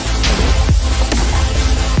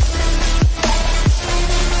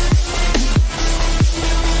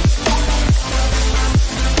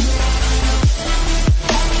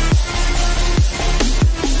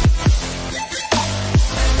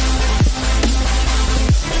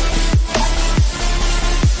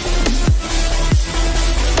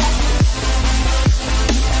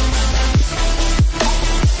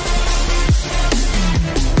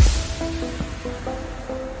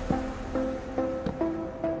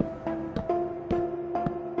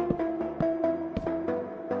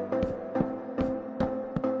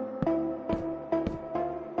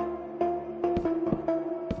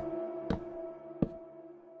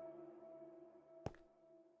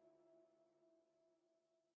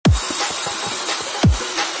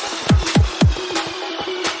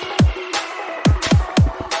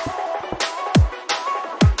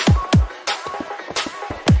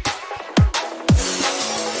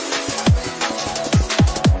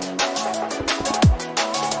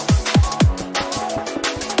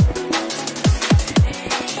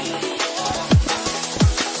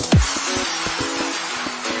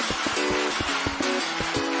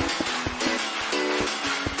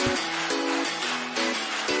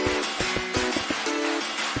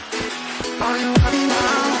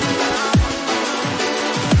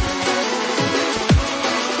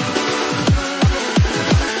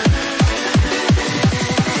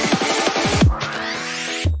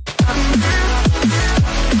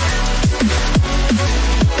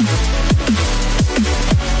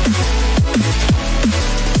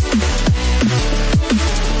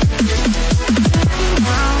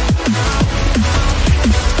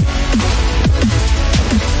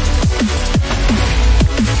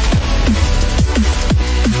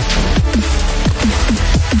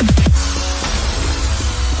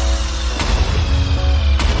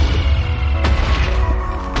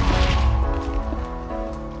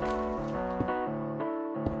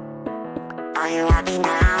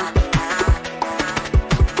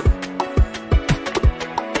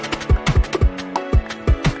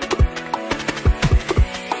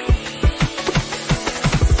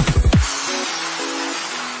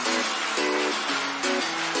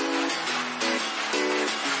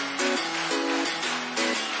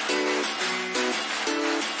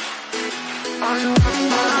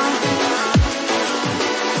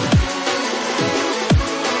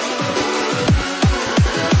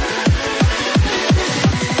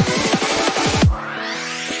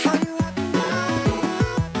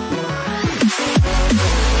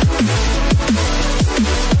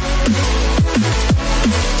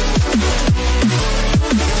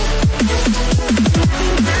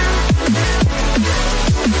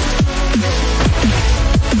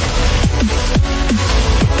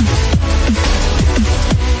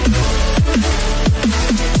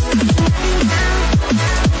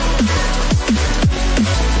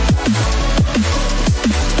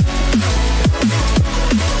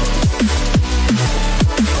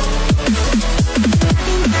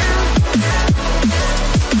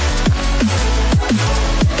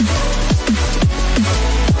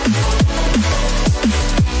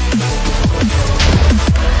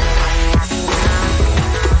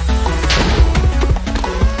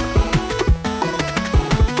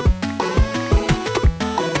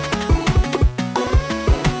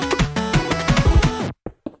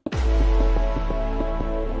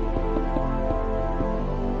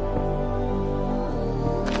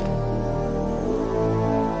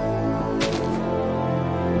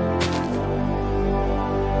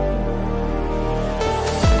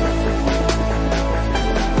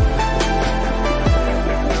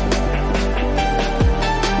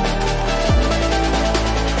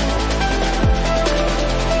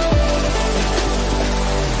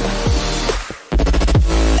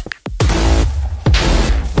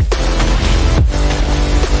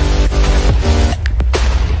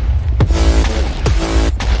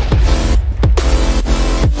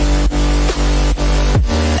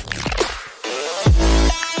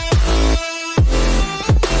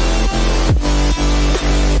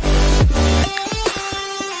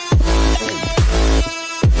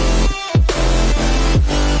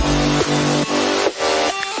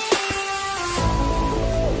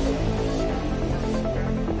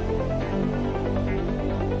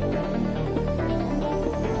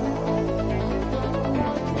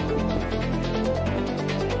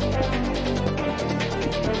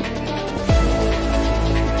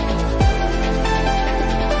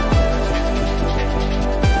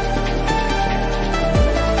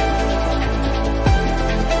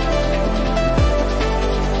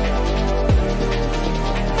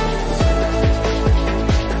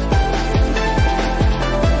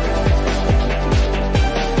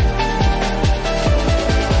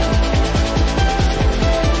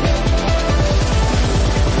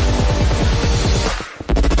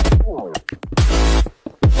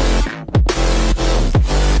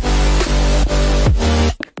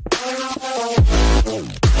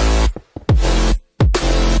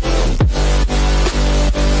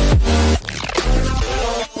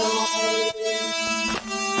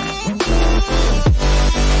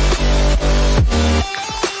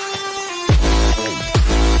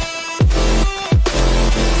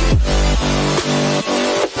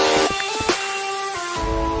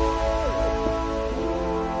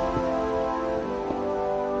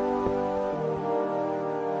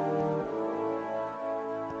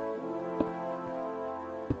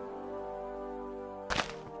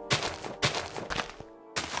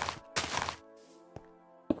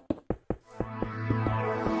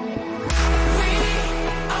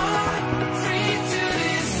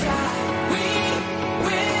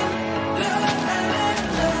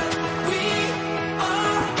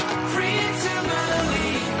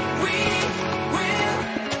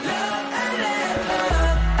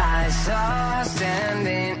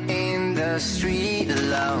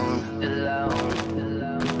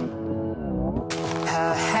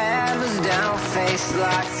 face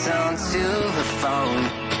locked onto her phone.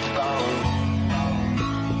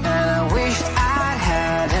 And I wished I'd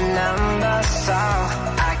had a number so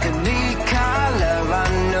I could be color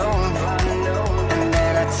unknown. And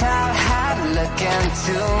then I tell her to look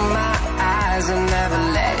into my eyes and never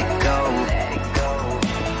let it go.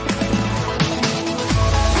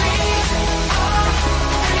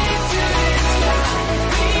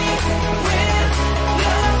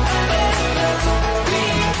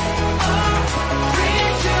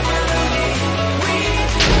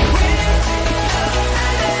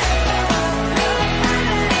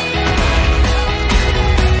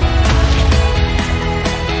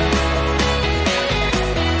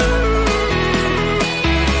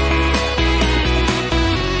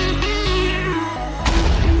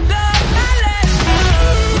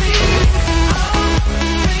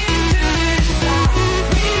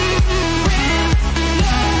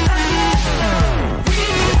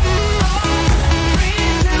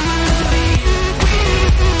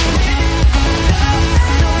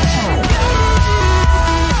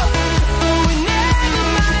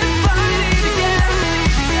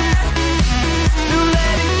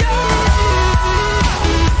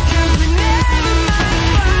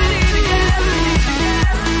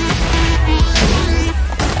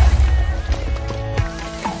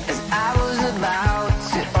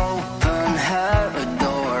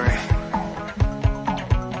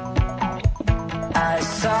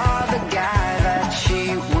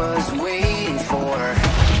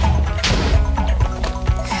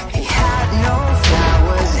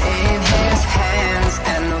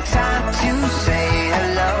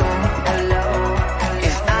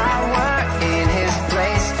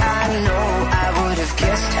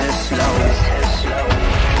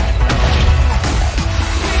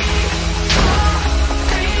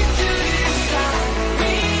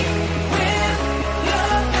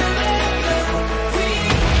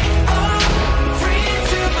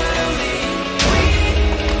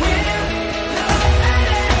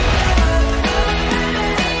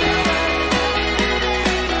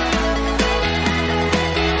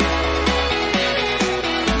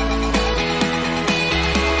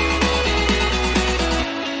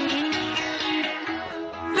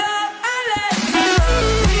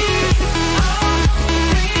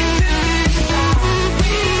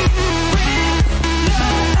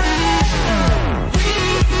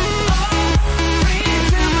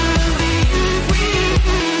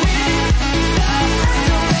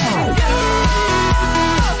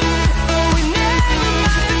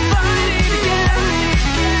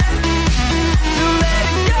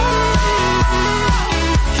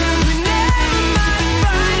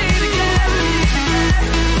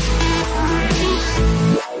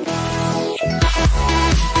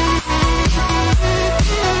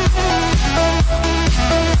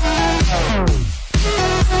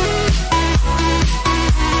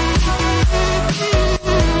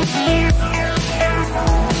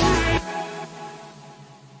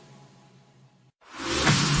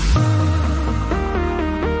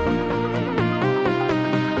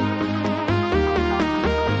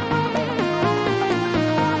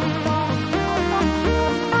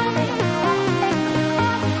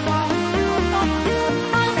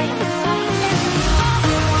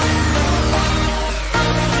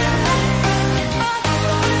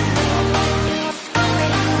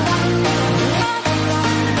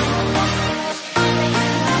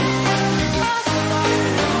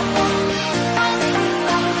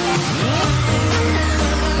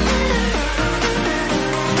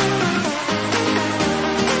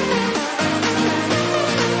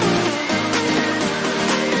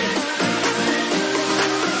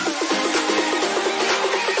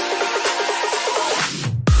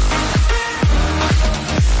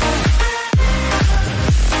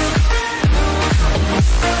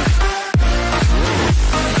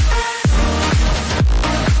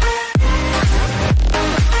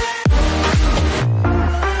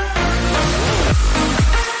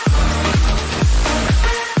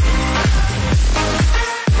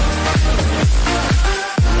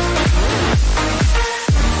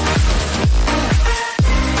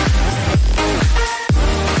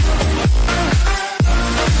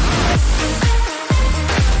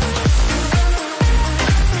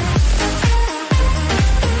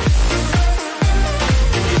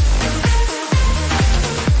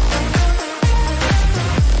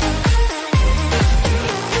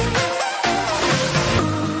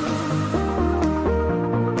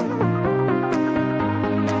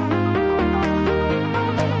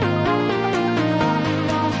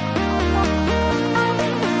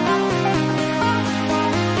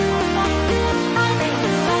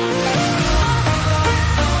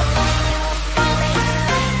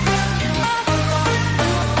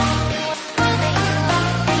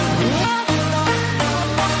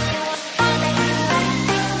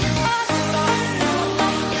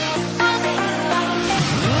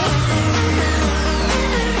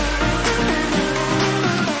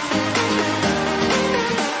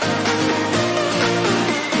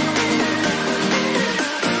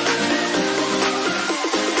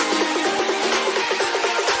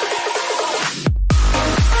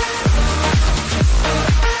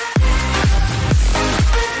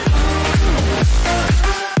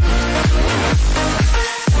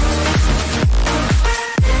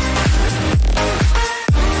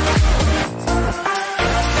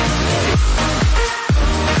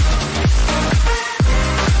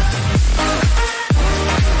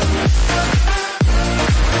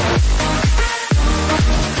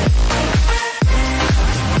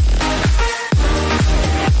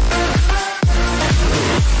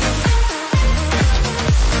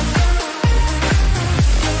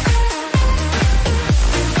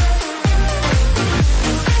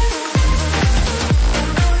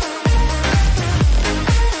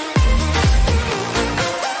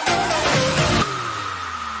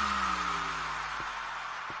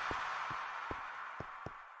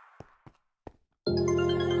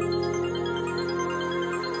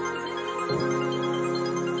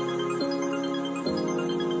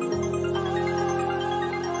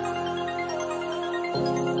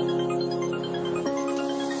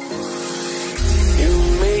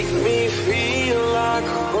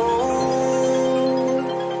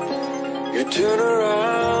 turn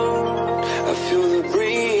around, I feel the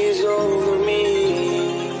breeze over me.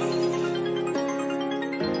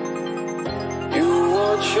 You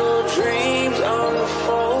watch your dreams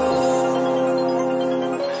unfold,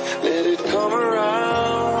 let it come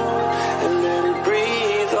around and let it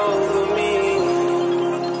breathe over me.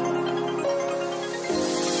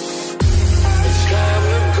 It's time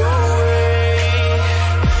to go away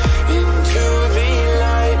into the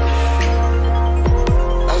light.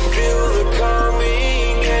 I feel the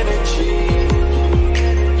calming energy.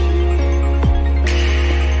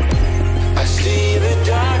 I see the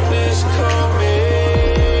darkness coming,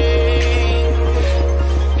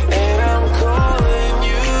 and I'm calling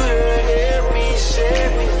you to help me, set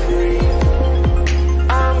me free.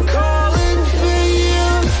 I'm calling for you.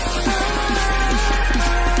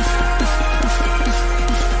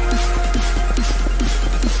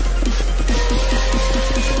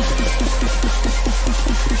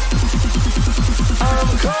 I'm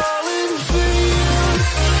calling for you.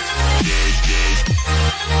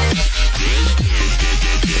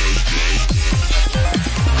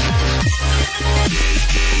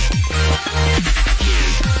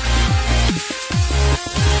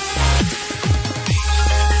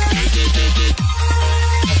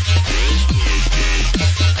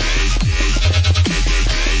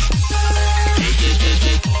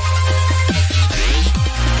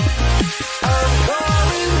 I'm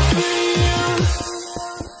calling for you.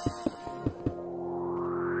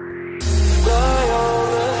 Fly on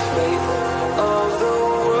the fate of the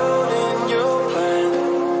world in your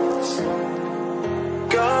plans,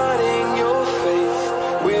 guarding your faith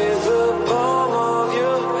with the palm of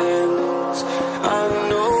your hands. I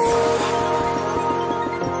know,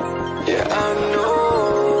 yeah, I know,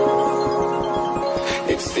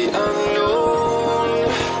 it's the unknown,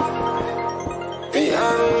 the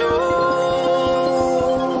unknown.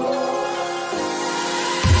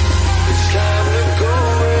 It's time to go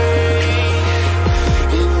away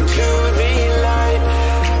into the light.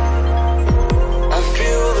 I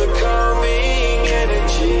feel the calming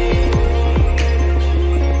energy.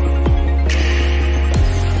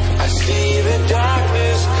 I see the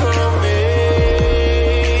darkness coming,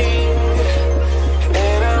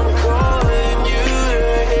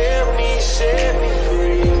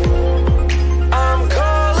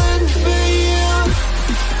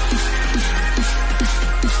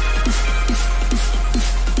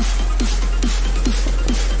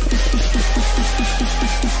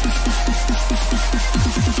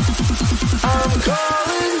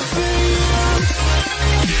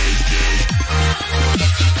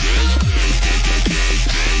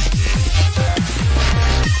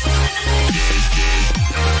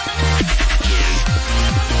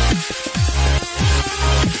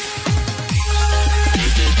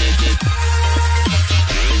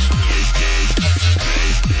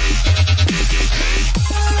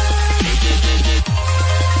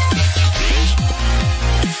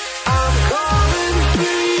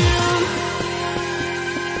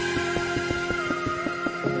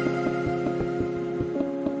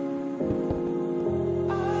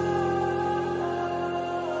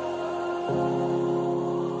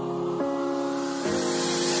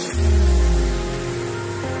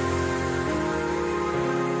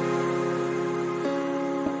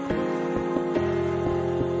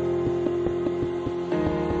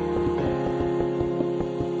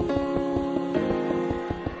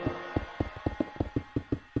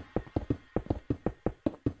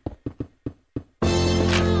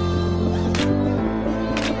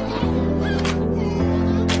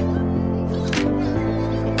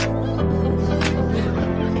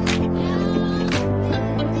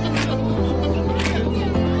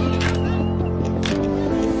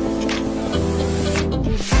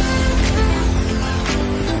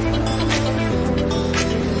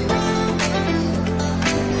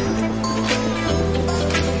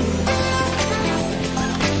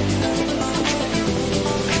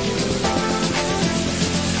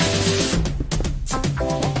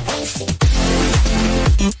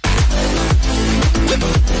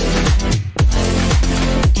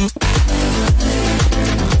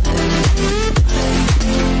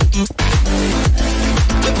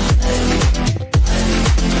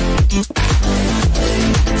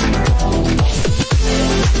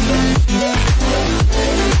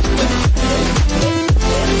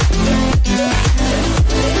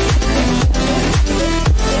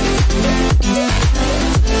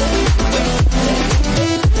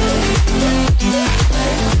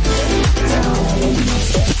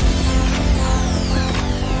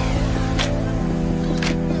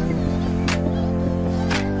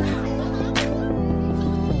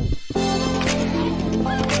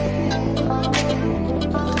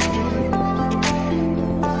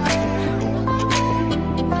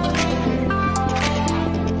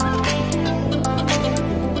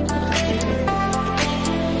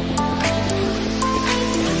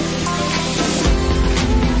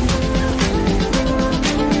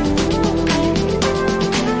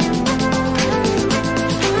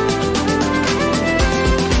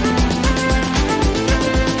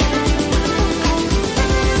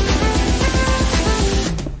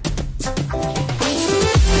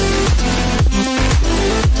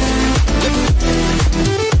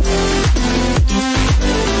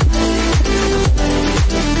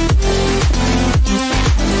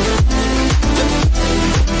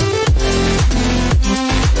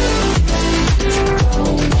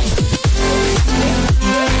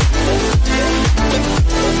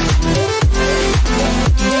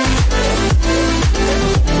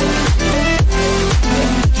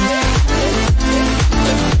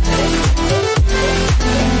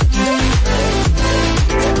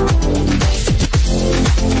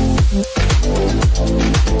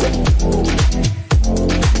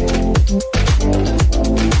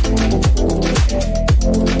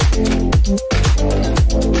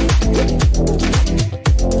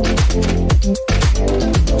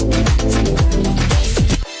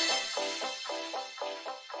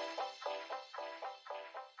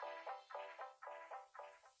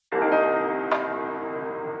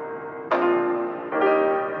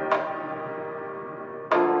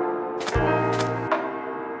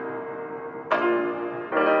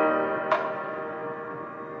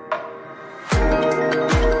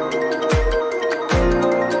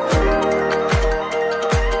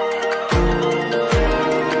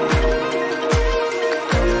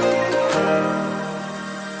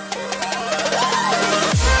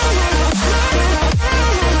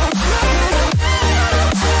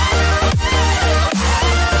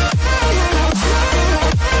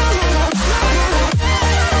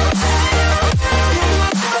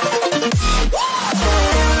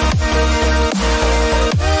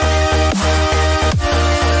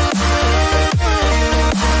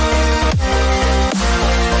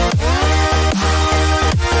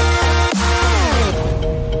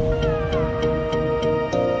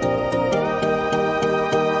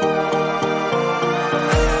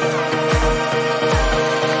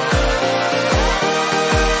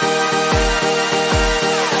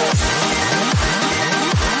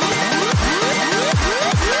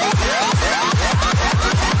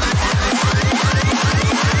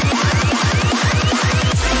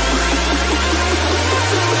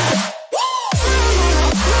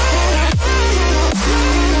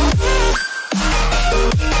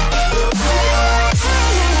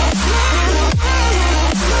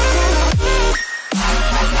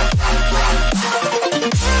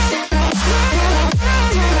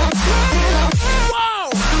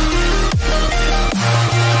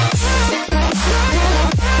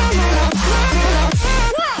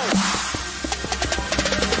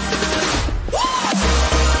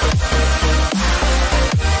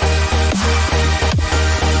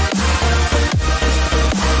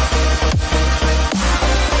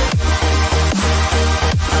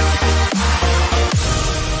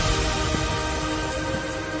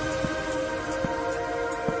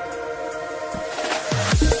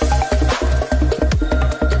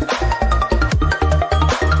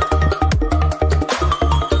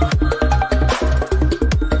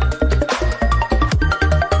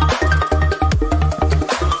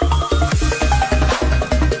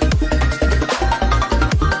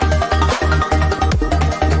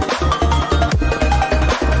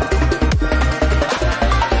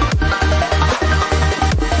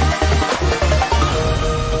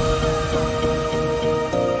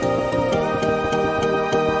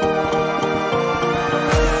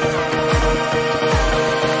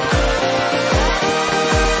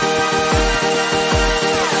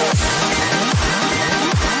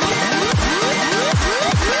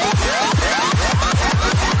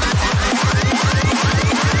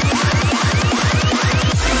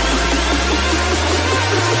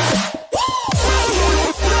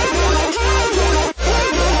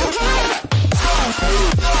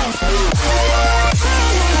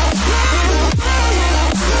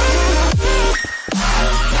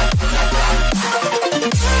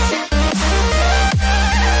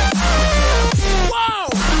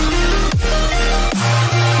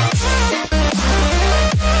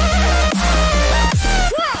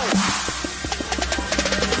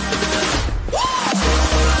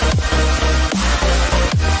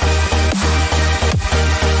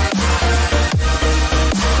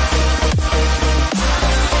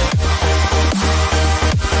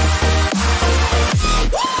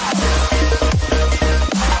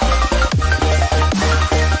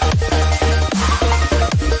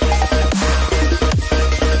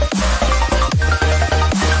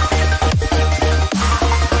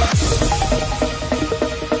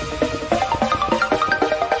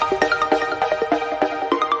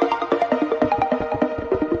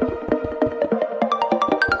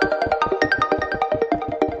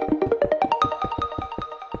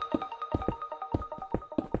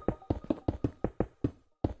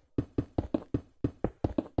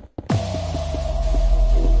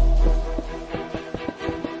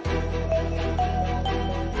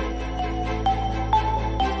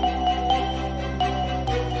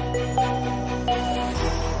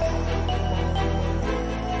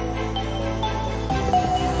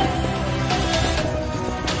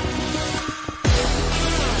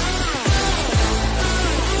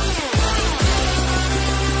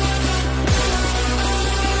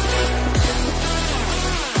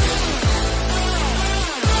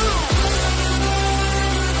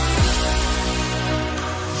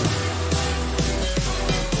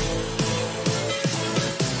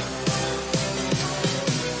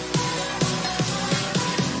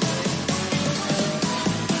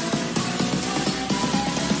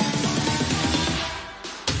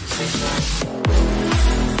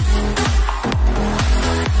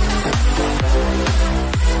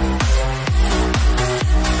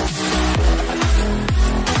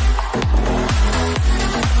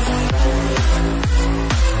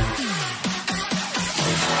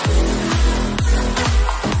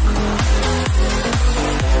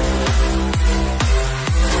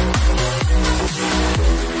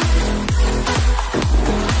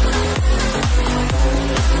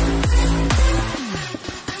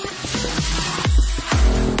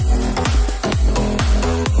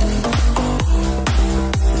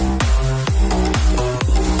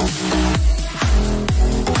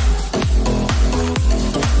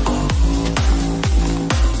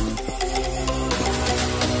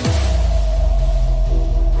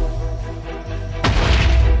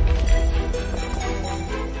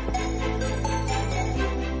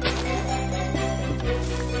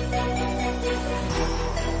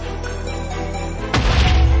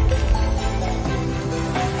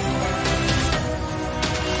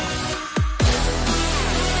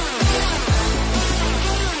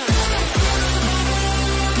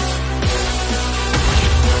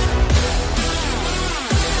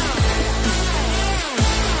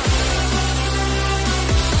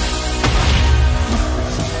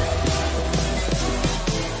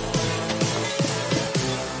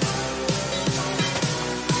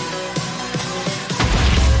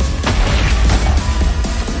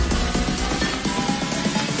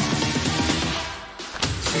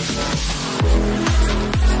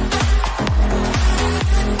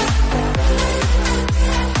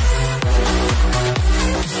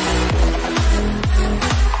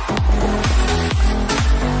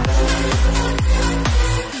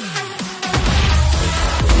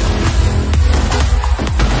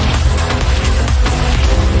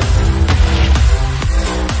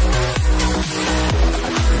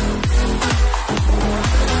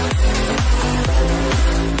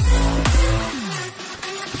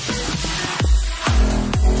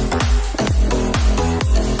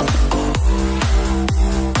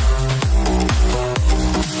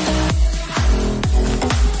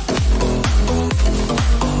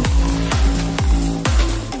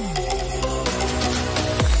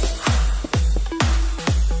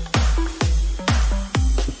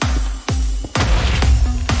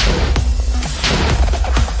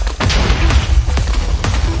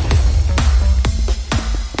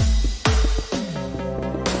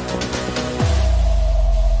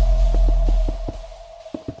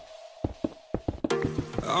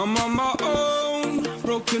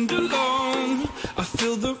 and alone. I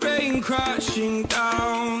feel the rain crashing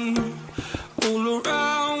down all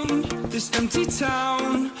around this empty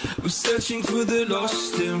town. We're searching for the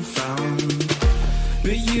lost and found,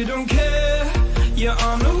 but you don't care, you're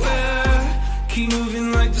unaware. Keep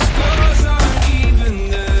moving like the stars aren't even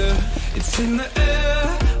there. It's in the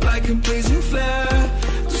air like a blazing flare.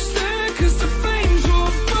 Just stare 'cause the flames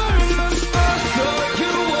will burn us. I thought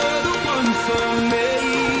you were the one for me.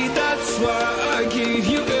 That's why I gave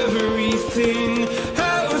you everything.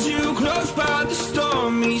 Held you close by the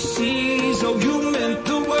stormy seas. Oh, you meant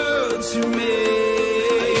the world to me.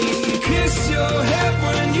 I used to kiss your head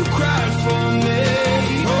when you cried for me.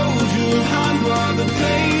 Hold your hand while the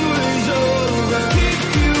pain was over. Keep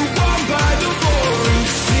you warm by the roaring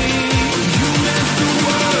sea. You meant the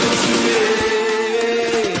world to me.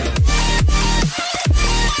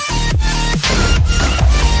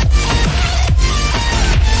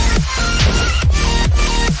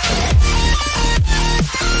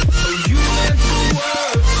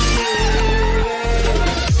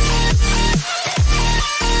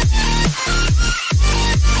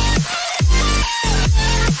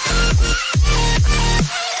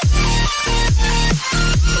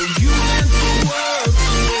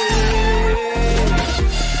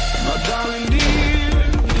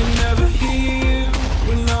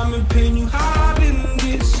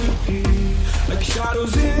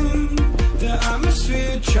 Shadows in the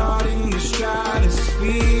atmosphere, charting the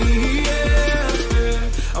stratosphere.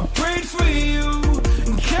 Yeah. I prayed for you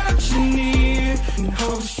and kept you near in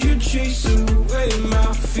hopes you'd chase away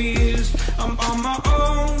my fears. I'm on my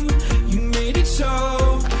own, you made it so,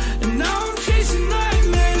 and now I'm chasing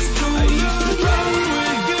nightmares too. I used to run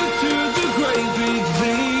with you through the great big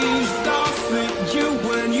leaves, laugh at you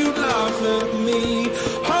when you laugh at me.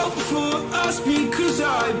 Hope for us because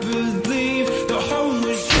I believe the home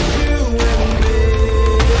was you and me.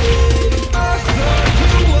 I thought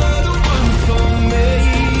you were the one for me.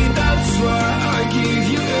 That's why I gave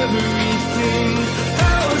you everything.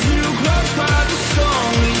 Held you close by the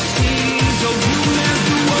stormy seas. Oh, you meant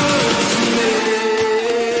the world to me.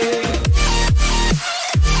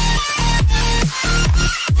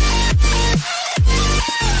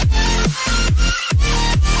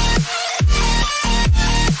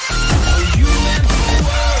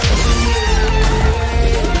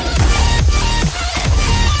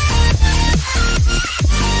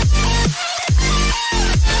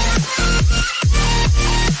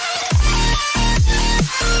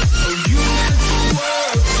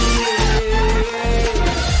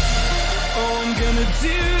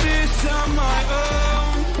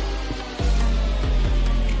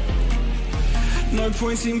 No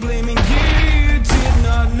point in blaming you, did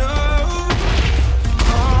not know.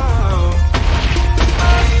 Oh,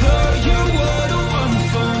 I thought you were the one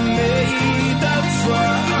for me. That's why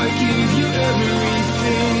I gave you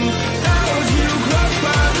everything. Held you close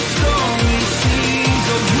by the stormy seas.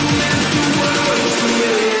 Oh, you meant the world to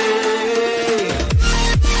me.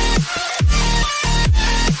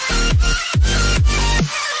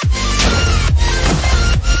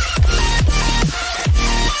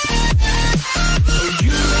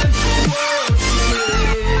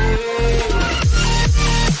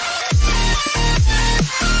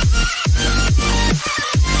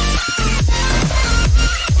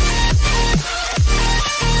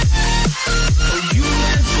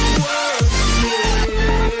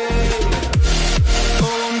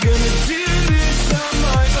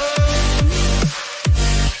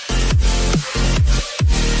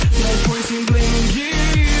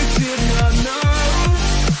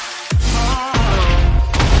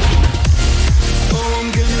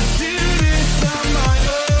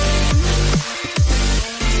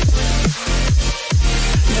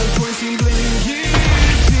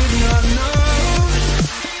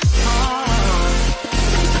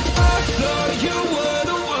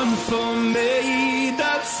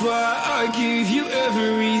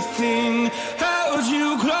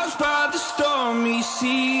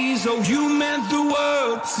 Oh, you meant the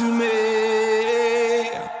world to me.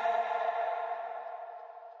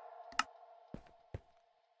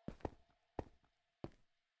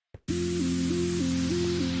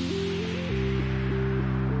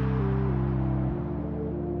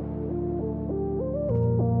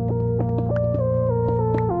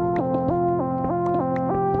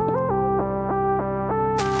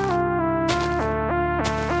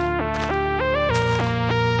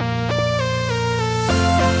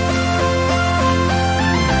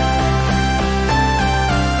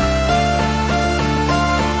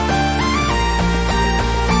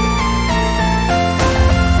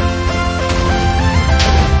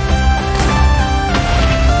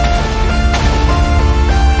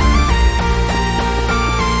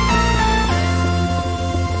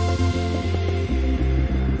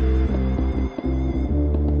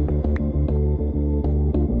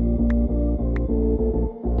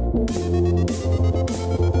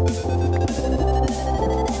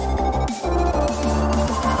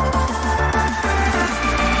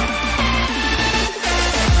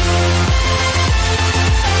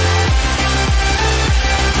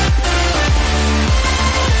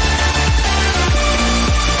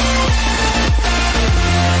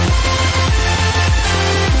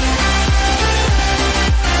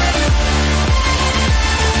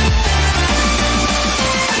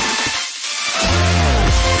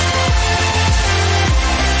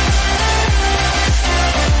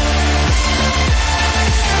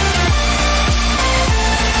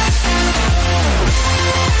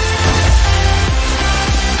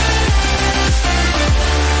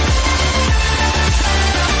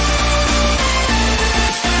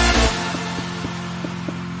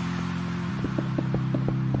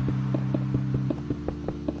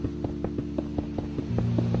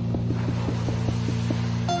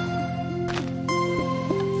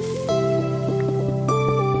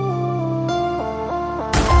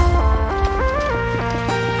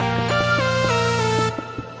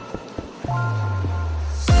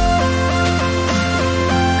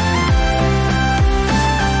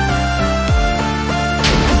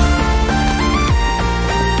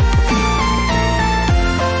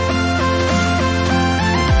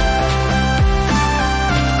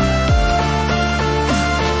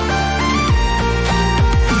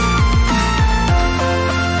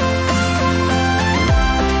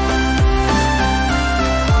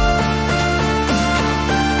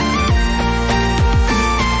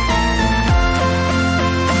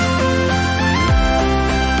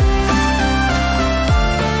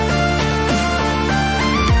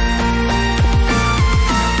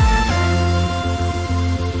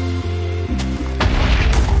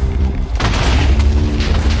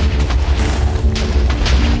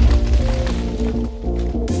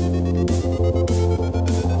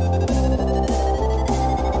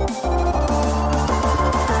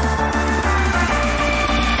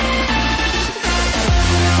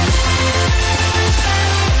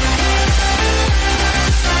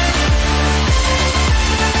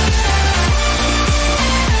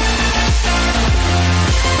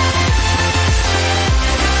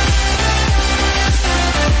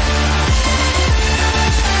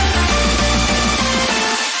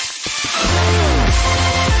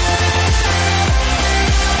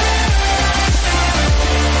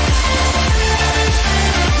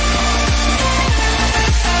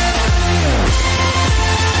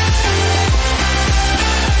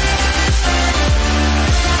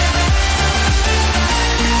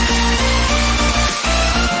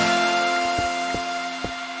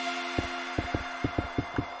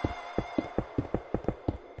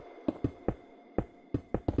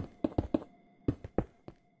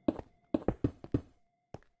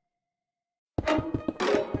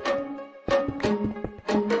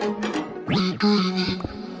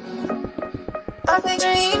 I've been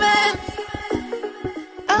dreaming.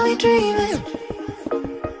 I've been dreaming.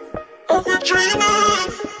 I've been dreaming.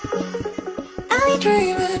 I've been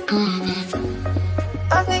dreaming.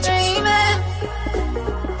 I've been dreaming.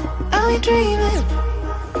 I've been dreaming.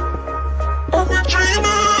 I've been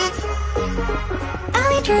dreaming.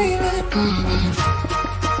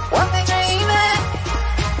 I've been dreaming.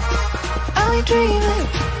 I've been dreaming.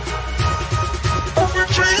 I've been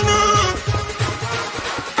dreaming.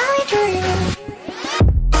 I've been dreaming.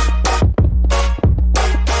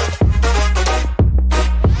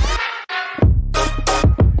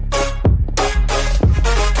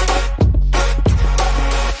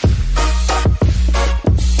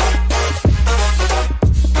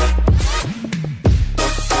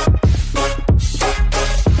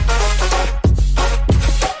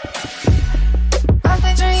 I've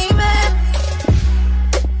been dreaming.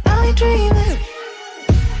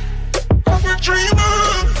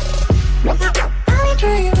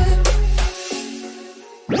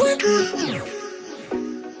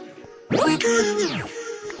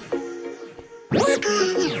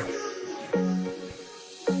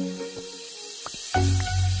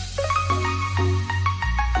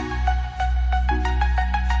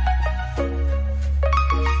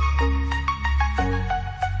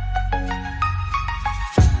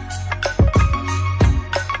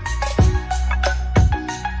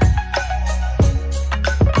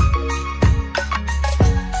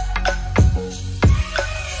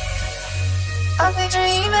 I've been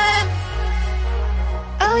dreaming.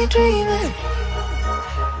 I've been dreaming.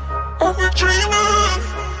 I've been dreaming.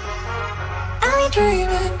 I've been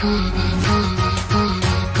dreaming.